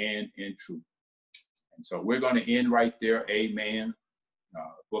and in truth. And so we're going to end right there. Amen.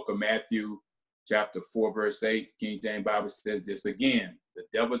 Book of Matthew, chapter 4, verse 8, King James Bible says this again. The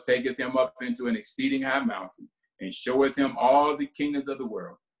devil taketh him up into an exceeding high mountain and showeth him all the kingdoms of the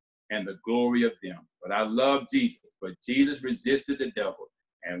world and the glory of them. But I love Jesus. But Jesus resisted the devil,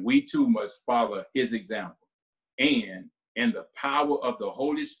 and we too must follow his example. And in the power of the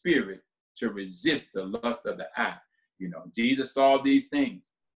Holy Spirit to resist the lust of the eye. Jesus saw these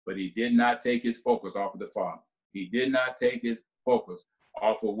things, but he did not take his focus off of the Father. He did not take his focus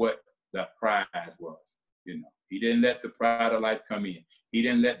off of what the prize was. He didn't let the pride of life come in. He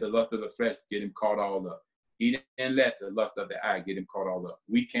didn't let the lust of the flesh get him caught all up. He didn't let the lust of the eye get him caught all up.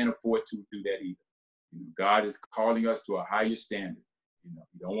 We can't afford to do that either. God is calling us to a higher standard.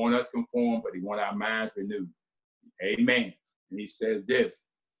 He don't want us conformed, but he wants our minds renewed. Amen. And he says this,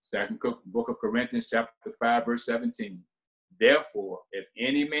 second book of Corinthians, chapter 5, verse 17. Therefore, if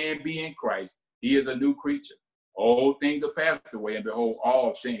any man be in Christ, he is a new creature. Old things are passed away, and behold,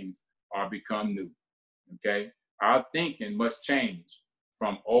 all things are become new. Okay? Our thinking must change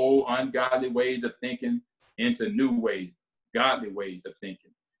from old ungodly ways of thinking into new ways, godly ways of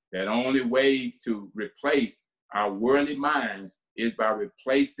thinking. That only way to replace our worldly minds is by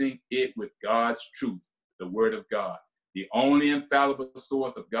replacing it with God's truth, the word of God. The only infallible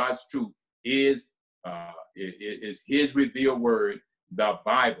source of God's truth is his revealed word, the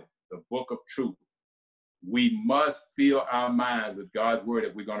Bible, the book of truth. We must fill our minds with God's word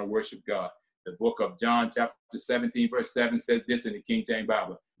if we're going to worship God. The book of John, chapter 17, verse 7 says this in the King James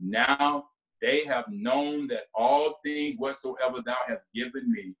Bible. Now they have known that all things whatsoever thou hast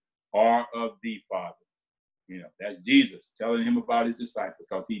given me are of thee, Father. That's Jesus telling him about his disciples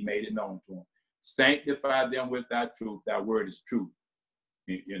because he made it known to him. Sanctify them with thy truth. Thy word is truth.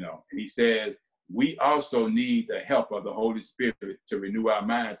 And he says, we also need the help of the Holy Spirit to renew our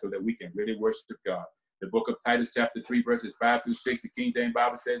minds so that we can really worship God. The book of Titus, chapter 3, verses 5 through 6, the King James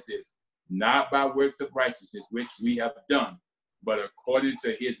Bible says this, not by works of righteousness, which we have done, but according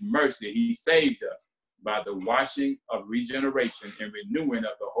to his mercy, he saved us by the washing of regeneration and renewing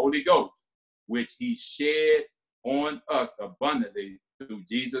of the Holy Ghost, which he shed on us abundantly through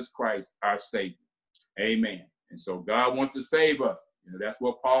Jesus Christ, our Savior. Amen. And so God wants to save us. That's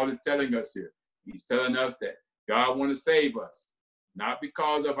what Paul is telling us here. He's telling us that God wants to save us, not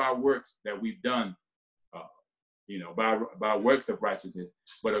because of our works that we've done, by works of righteousness,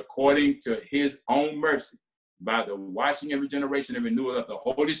 but according to his own mercy, by the washing and regeneration and renewal of the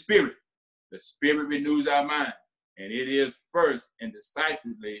Holy Spirit. The Spirit renews our mind, and it is first and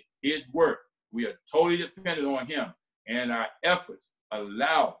decisively his work. We are totally dependent on him, and our efforts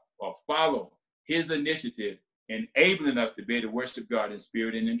allow or follow his initiative, enabling us to be able to worship God in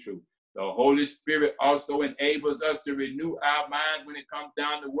spirit and in truth. The Holy Spirit also enables us to renew our minds when it comes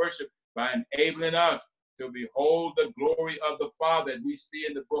down to worship by enabling us to behold the glory of the Father, as we see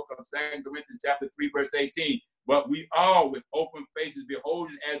in the book of 2 Corinthians chapter 3, verse 18. But we all, with open faces,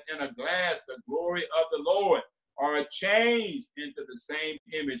 beholding as in a glass the glory of the Lord, are changed into the same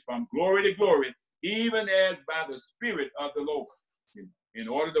image from glory to glory, even as by the Spirit of the Lord. In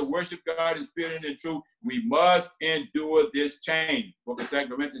order to worship God in spirit and in truth, we must endure this change. Book of 2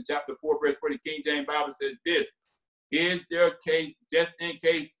 Corinthians chapter 4, verse 4, the King James Bible says this, is there a case, just in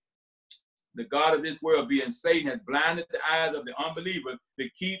case the God of this world, being Satan, has blinded the eyes of the unbelievers to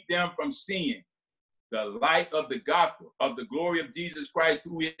keep them from seeing the light of the gospel of the glory of Jesus Christ,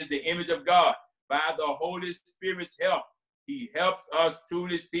 who is the image of God. By the Holy Spirit's help, he helps us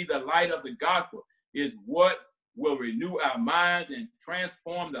truly see the light of the gospel is what will renew our minds and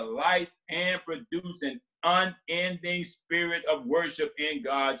transform the life and produce an unending spirit of worship in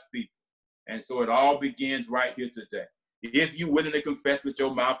God's people. And so it all begins right here today. If you willingly confess with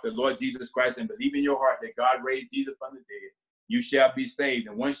your mouth the Lord Jesus Christ and believe in your heart that God raised Jesus from the dead, you shall be saved.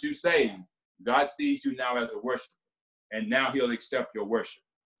 And once you're saved, God sees you now as a worshiper, and now he'll accept your worship.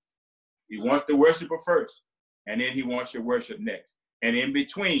 He wants the worshiper first, and then he wants your worship next. And in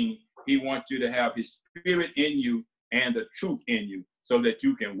between, he wants you to have his spirit in you and the truth in you so that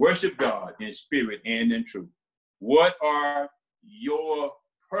you can worship God in spirit and in truth. What are your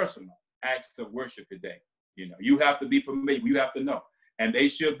personal acts of worship today? You know, you have to be familiar. You have to know. And they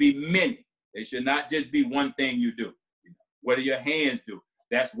should be many. They should not just be one thing you do. You know, what do your hands do?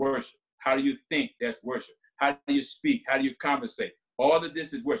 That's worship. How do you think? That's worship. How do you speak? How do you conversate? All of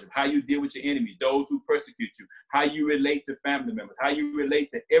this is worship. How you deal with your enemies, those who persecute you, how you relate to family members, how you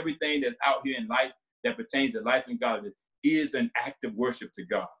relate to everything that's out here in life that pertains to life and godliness is an act of worship to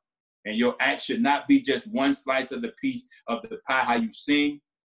God. And your act should not be just one slice of the piece of the pie, how you sing,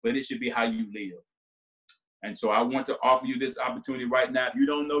 but it should be how you live. And so I want to offer you this opportunity right now. If you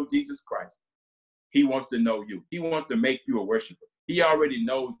don't know Jesus Christ, he wants to know you. He wants to make you a worshiper. He already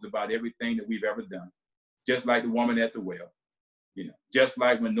knows about everything that we've ever done, just like the woman at the well. You know, just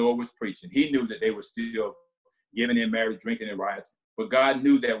like when Noah was preaching, he knew that they were still giving in marriage, drinking, and rioting. But God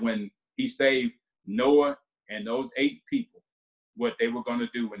knew that when he saved Noah and those 8 people, what they were going to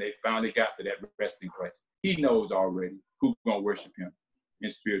do when they finally got to that resting place. He knows already who's going to worship him in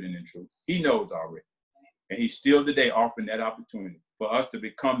spirit and in truth. He knows already. And he's still today offering that opportunity for us to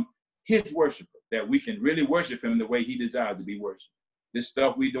become his worshiper, that we can really worship him the way he desires to be worshiped. This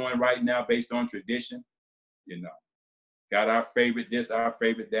stuff we're doing right now based on tradition, you know, got our favorite this, our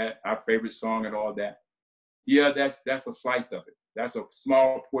favorite that, our favorite song and all that. Yeah, that's a slice of it. That's a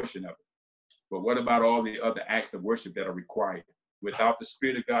small portion of it. But what about all the other acts of worship that are required? Without the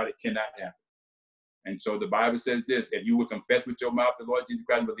Spirit of God, it cannot happen. And so the Bible says this: if you will confess with your mouth the Lord Jesus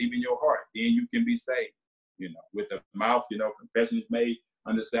Christ and believe in your heart, then you can be saved. You know, with the mouth, you know, confession is made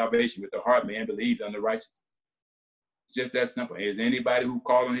under salvation. With the heart, man believes unto righteousness. It's just that simple. Is anybody who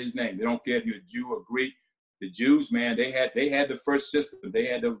called on his name? They don't care if you're a Jew or Greek. The Jews, man, they had the first system. They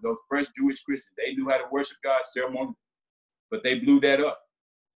had those first Jewish Christians. They knew how to worship God ceremonially, but they blew that up.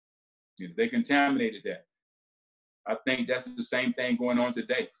 You know, they contaminated that. I think that's the same thing going on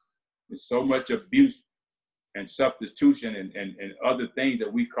today. There's so much abuse and substitution and other things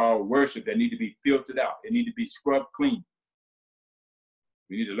that we call worship that need to be filtered out. They need to be scrubbed clean.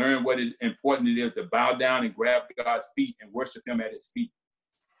 We need to learn what important it is to bow down and grab God's feet and worship him at his feet.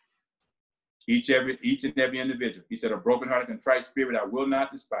 Each and every individual. He said, a broken-hearted, contrite spirit I will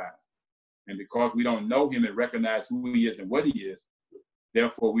not despise. And because we don't know him and recognize who he is and what he is,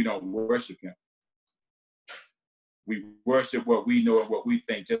 therefore we don't worship him. We worship what we know and what we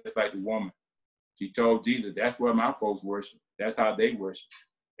think, just like the woman. She told Jesus, that's where my folks worship. That's how they worship.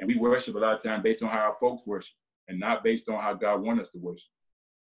 And we worship a lot of times based on how our folks worship and not based on how God wants us to worship.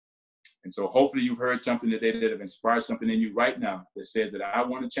 And so hopefully you've heard something today that have inspired something in you right now that says that I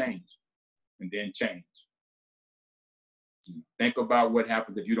want to change, and then change. Think about what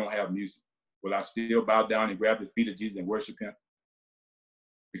happens if you don't have music. Will I still bow down and grab the feet of Jesus and worship him?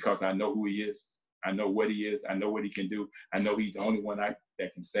 Because I know who he is. I know what he is. I know what he can do. I know he's the only one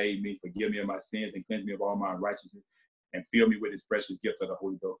that can save me, forgive me of my sins, and cleanse me of all my unrighteousness, and fill me with his precious gifts of the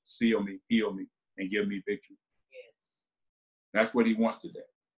Holy Ghost. Seal me, heal me, and give me victory. Yes. That's what he wants today.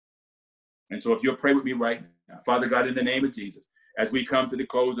 And so if you'll pray with me right now, Father God, in the name of Jesus, as we come to the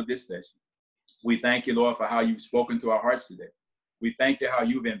close of this session, we thank you, Lord, for how you've spoken to our hearts today. We thank you how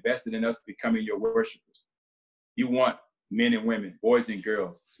you've invested in us becoming your worshipers. You want men and women, boys and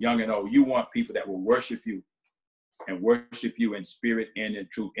girls, young and old. You want people that will worship you and worship you in spirit and in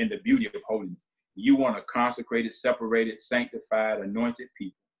truth, in the beauty of holiness. You want a consecrated, separated, sanctified, anointed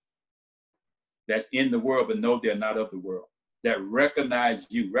people that's in the world but know they're not of the world, that recognize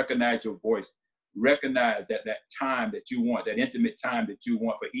you, recognize your voice, recognize that time that you want, that intimate time that you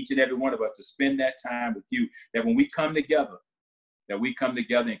want for each and every one of us to spend that time with you, that when we come together, that we come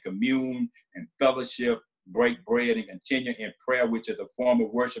together and commune and fellowship, break bread and continue in prayer, which is a form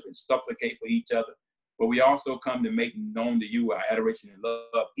of worship, and supplicate for each other. But we also come to make known to you our adoration and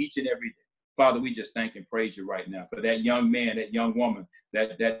love each and every day. Father, we just thank and praise you right now for that young man, that young woman,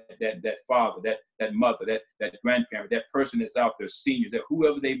 that father, that mother, that grandparent, that person that's out there, seniors, that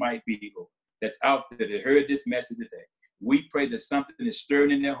whoever they might be, Lord. that's out there that heard this message today. We pray that something is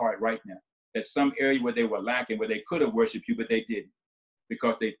stirring in their heart right now. There's some area where they were lacking, where they could have worshiped you, but they didn't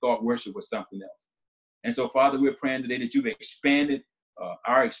because they thought worship was something else. And so, Father, we're praying today that you've expanded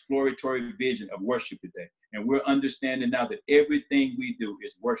our exploratory vision of worship today. And we're understanding now that everything we do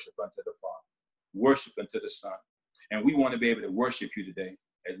is worship unto the Father, worship unto the Son. And we want to be able to worship you today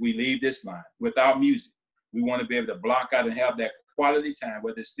as we leave this line without music. We want to be able to block out and have that quality time,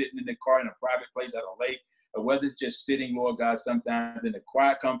 whether it's sitting in the car in a private place at a lake, or whether it's just sitting, Lord God, sometimes in the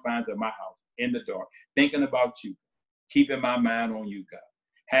quiet confines of my house, in the dark, thinking about you, keeping my mind on you, God.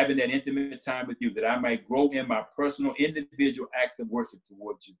 Having that intimate time with you, that I might grow in my personal, individual acts of worship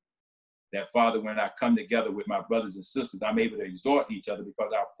towards you. That, Father, when I come together with my brothers and sisters, I'm able to exhort each other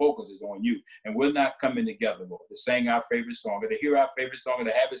because our focus is on you. And we're not coming together, Lord, to sing our favorite song or to hear our favorite song or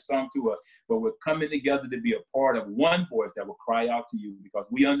to have it sung to us, but we're coming together to be a part of one voice that will cry out to you because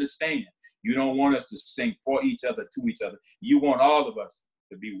we understand you don't want us to sing for each other, to each other. You want all of us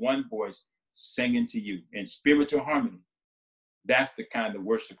to be one voice singing to you in spiritual harmony. That's the kind of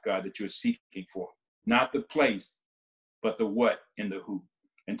worship, God, that you're seeking for. Not the place, but the what and the who.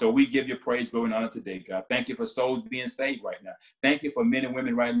 And so we give you praise, glory, and honor today, God. Thank you for souls being saved right now. Thank you for men and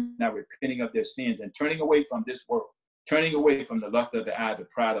women right now repenting of their sins and turning away from this world, turning away from the lust of the eye, the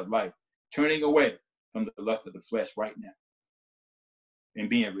pride of life, turning away from the lust of the flesh right now, and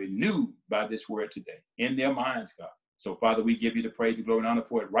being renewed by this word today in their minds, God. So, Father, we give you the praise, the glory, and honor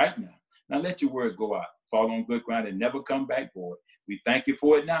for it right now. Now let your word go out, fall on good ground, and never come back void. We thank you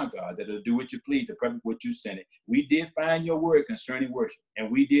for it now, God, that it'll do what you please, the perfect what you sent it. We did find your word concerning worship, and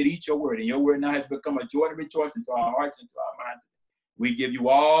we did eat your word, and your word now has become a joy to rejoice into our hearts and to our minds. We give you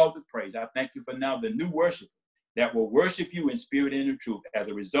all the praise. I thank you for now the new worship that will worship you in spirit and in truth as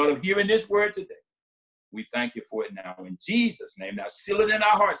a result of hearing this word today. We thank you for it now in Jesus' name. Now seal it in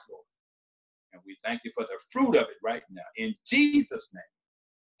our hearts, Lord. And we thank you for the fruit of it right now in Jesus' name.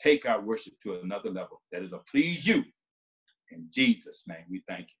 Take our worship to another level that it'll please you. In Jesus' name, we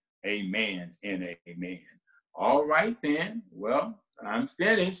thank you. Amen and amen. All right, then. Well, I'm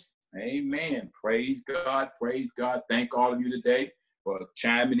finished. Amen. Praise God. Praise God. Thank all of you today for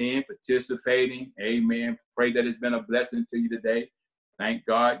chiming in, participating. Amen. Pray that it's been a blessing to you today. Thank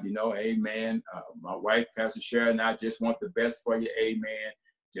God. Amen. My wife, Pastor Sharon, and I just want the best for you. Amen.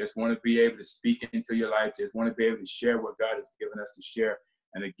 Just want to be able to speak into your life. Just want to be able to share what God has given us to share.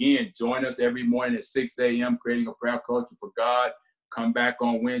 And again, join us every morning at 6 a.m., creating a prayer culture for God. Come back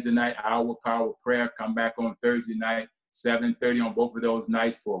on Wednesday night, Hour Power Prayer. Come back on Thursday night, 7:30 on both of those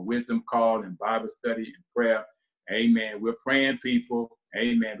nights for a wisdom call and Bible study and prayer. Amen. We're praying, people.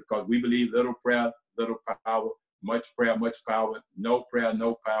 Amen. Because we believe little prayer, little power, much prayer, much power, no prayer,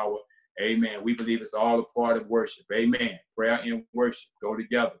 no power. Amen. We believe it's all a part of worship. Amen. Prayer and worship go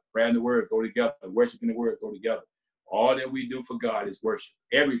together. Prayer and the word go together. Worship and the word go together. All that we do for God is worship.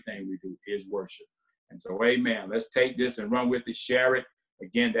 Everything we do is worship. And so, amen. Let's take this and run with it. Share it.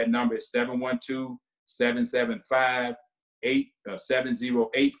 Again, that number is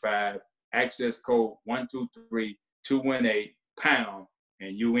 712-775-7085. Access code 123-218#,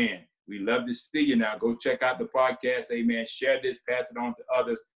 and you in. We love to see you now. Go check out the podcast. Amen. Share this, pass it on to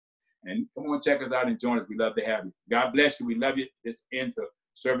others. And come on, check us out and join us. We love to have you. God bless you. We love you. This ends the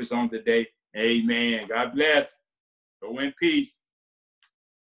service on today. Amen. God bless. Go in peace.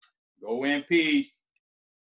 Go in peace.